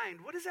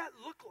behind? What does that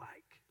look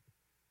like?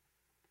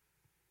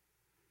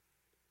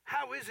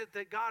 How is it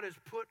that God has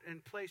put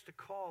and placed a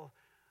call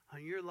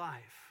on your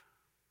life?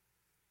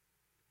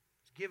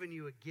 He's given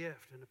you a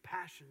gift and a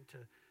passion to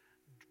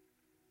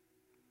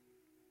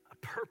a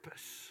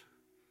purpose.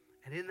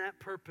 And in that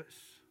purpose,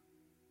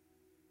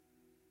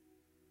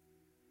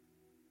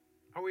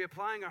 are we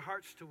applying our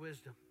hearts to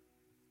wisdom?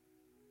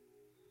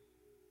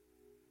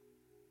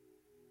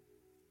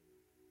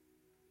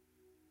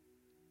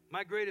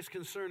 My greatest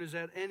concern is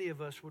that any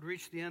of us would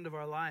reach the end of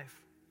our life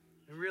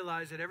and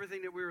realize that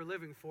everything that we were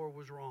living for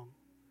was wrong.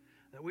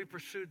 That we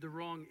pursued the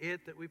wrong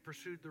it, that we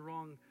pursued the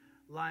wrong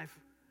life,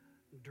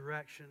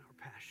 direction, or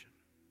passion.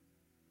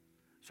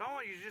 So I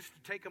want you just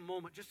to take a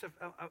moment, just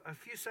a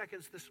few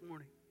seconds this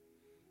morning,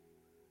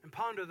 and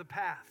ponder the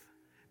path,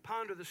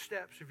 ponder the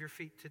steps of your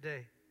feet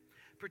today.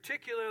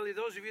 Particularly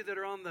those of you that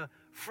are on the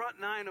front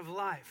nine of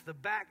life, the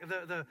back,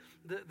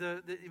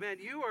 man,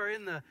 you are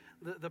in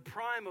the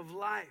prime of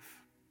life.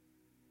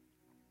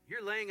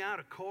 You're laying out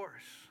a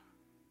course.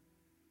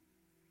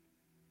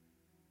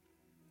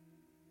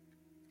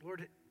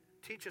 Lord,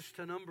 teach us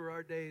to number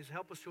our days.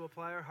 Help us to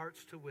apply our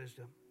hearts to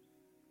wisdom.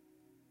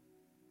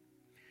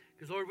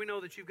 Because, Lord, we know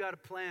that you've got a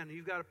plan,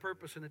 you've got a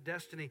purpose and a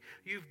destiny.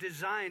 You've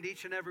designed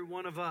each and every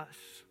one of us.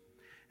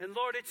 And,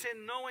 Lord, it's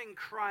in knowing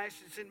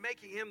Christ, it's in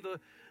making Him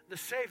the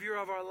Savior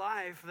of our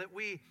life that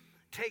we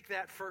take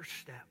that first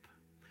step.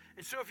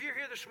 And so if you're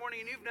here this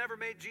morning and you've never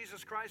made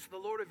Jesus Christ the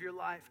Lord of your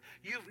life,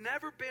 you've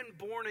never been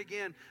born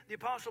again, the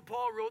Apostle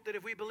Paul wrote that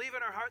if we believe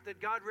in our heart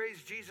that God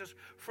raised Jesus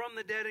from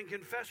the dead and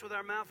confess with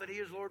our mouth that He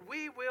is Lord,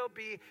 we will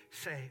be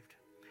saved.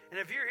 And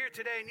if you're here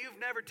today and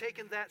you've never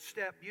taken that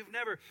step, you've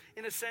never,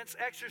 in a sense,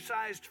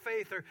 exercised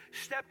faith or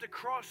stepped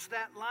across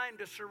that line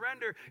to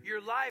surrender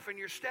your life and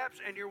your steps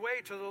and your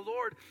way to the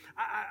Lord,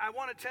 I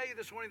want to tell you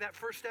this morning that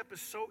first step is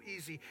so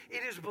easy.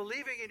 It is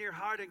believing in your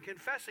heart and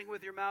confessing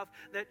with your mouth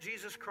that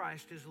Jesus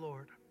Christ is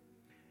Lord.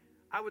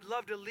 I would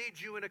love to lead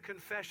you in a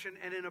confession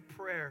and in a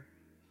prayer.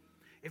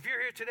 If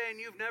you're here today and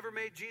you've never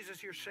made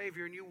Jesus your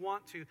Savior and you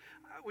want to,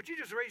 would you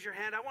just raise your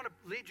hand? I want to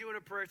lead you in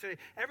a prayer today.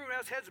 Everyone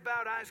else, heads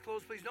bowed, eyes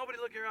closed, please. Nobody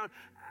looking around.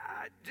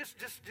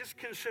 Just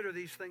consider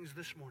these things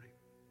this morning.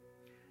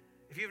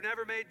 If you've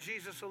never made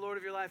Jesus the Lord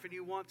of your life and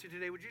you want to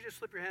today, would you just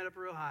slip your hand up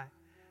real high?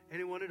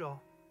 Anyone at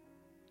all?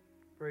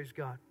 Praise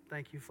God.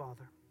 Thank you,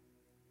 Father.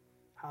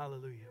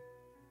 Hallelujah.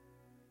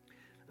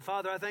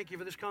 Father, I thank you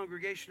for this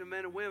congregation of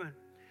men and women.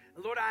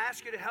 And Lord, I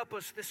ask you to help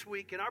us this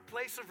week in our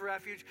place of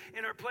refuge,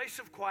 in our place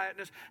of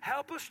quietness.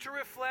 Help us to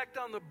reflect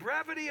on the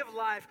brevity of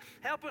life.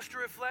 Help us to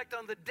reflect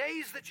on the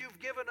days that you've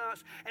given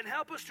us, and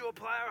help us to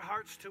apply our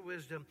hearts to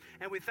wisdom.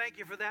 And we thank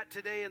you for that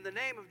today in the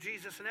name of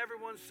Jesus. And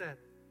everyone said,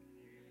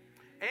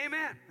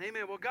 amen.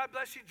 Amen. Well, God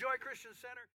bless you, Joy Christian Center.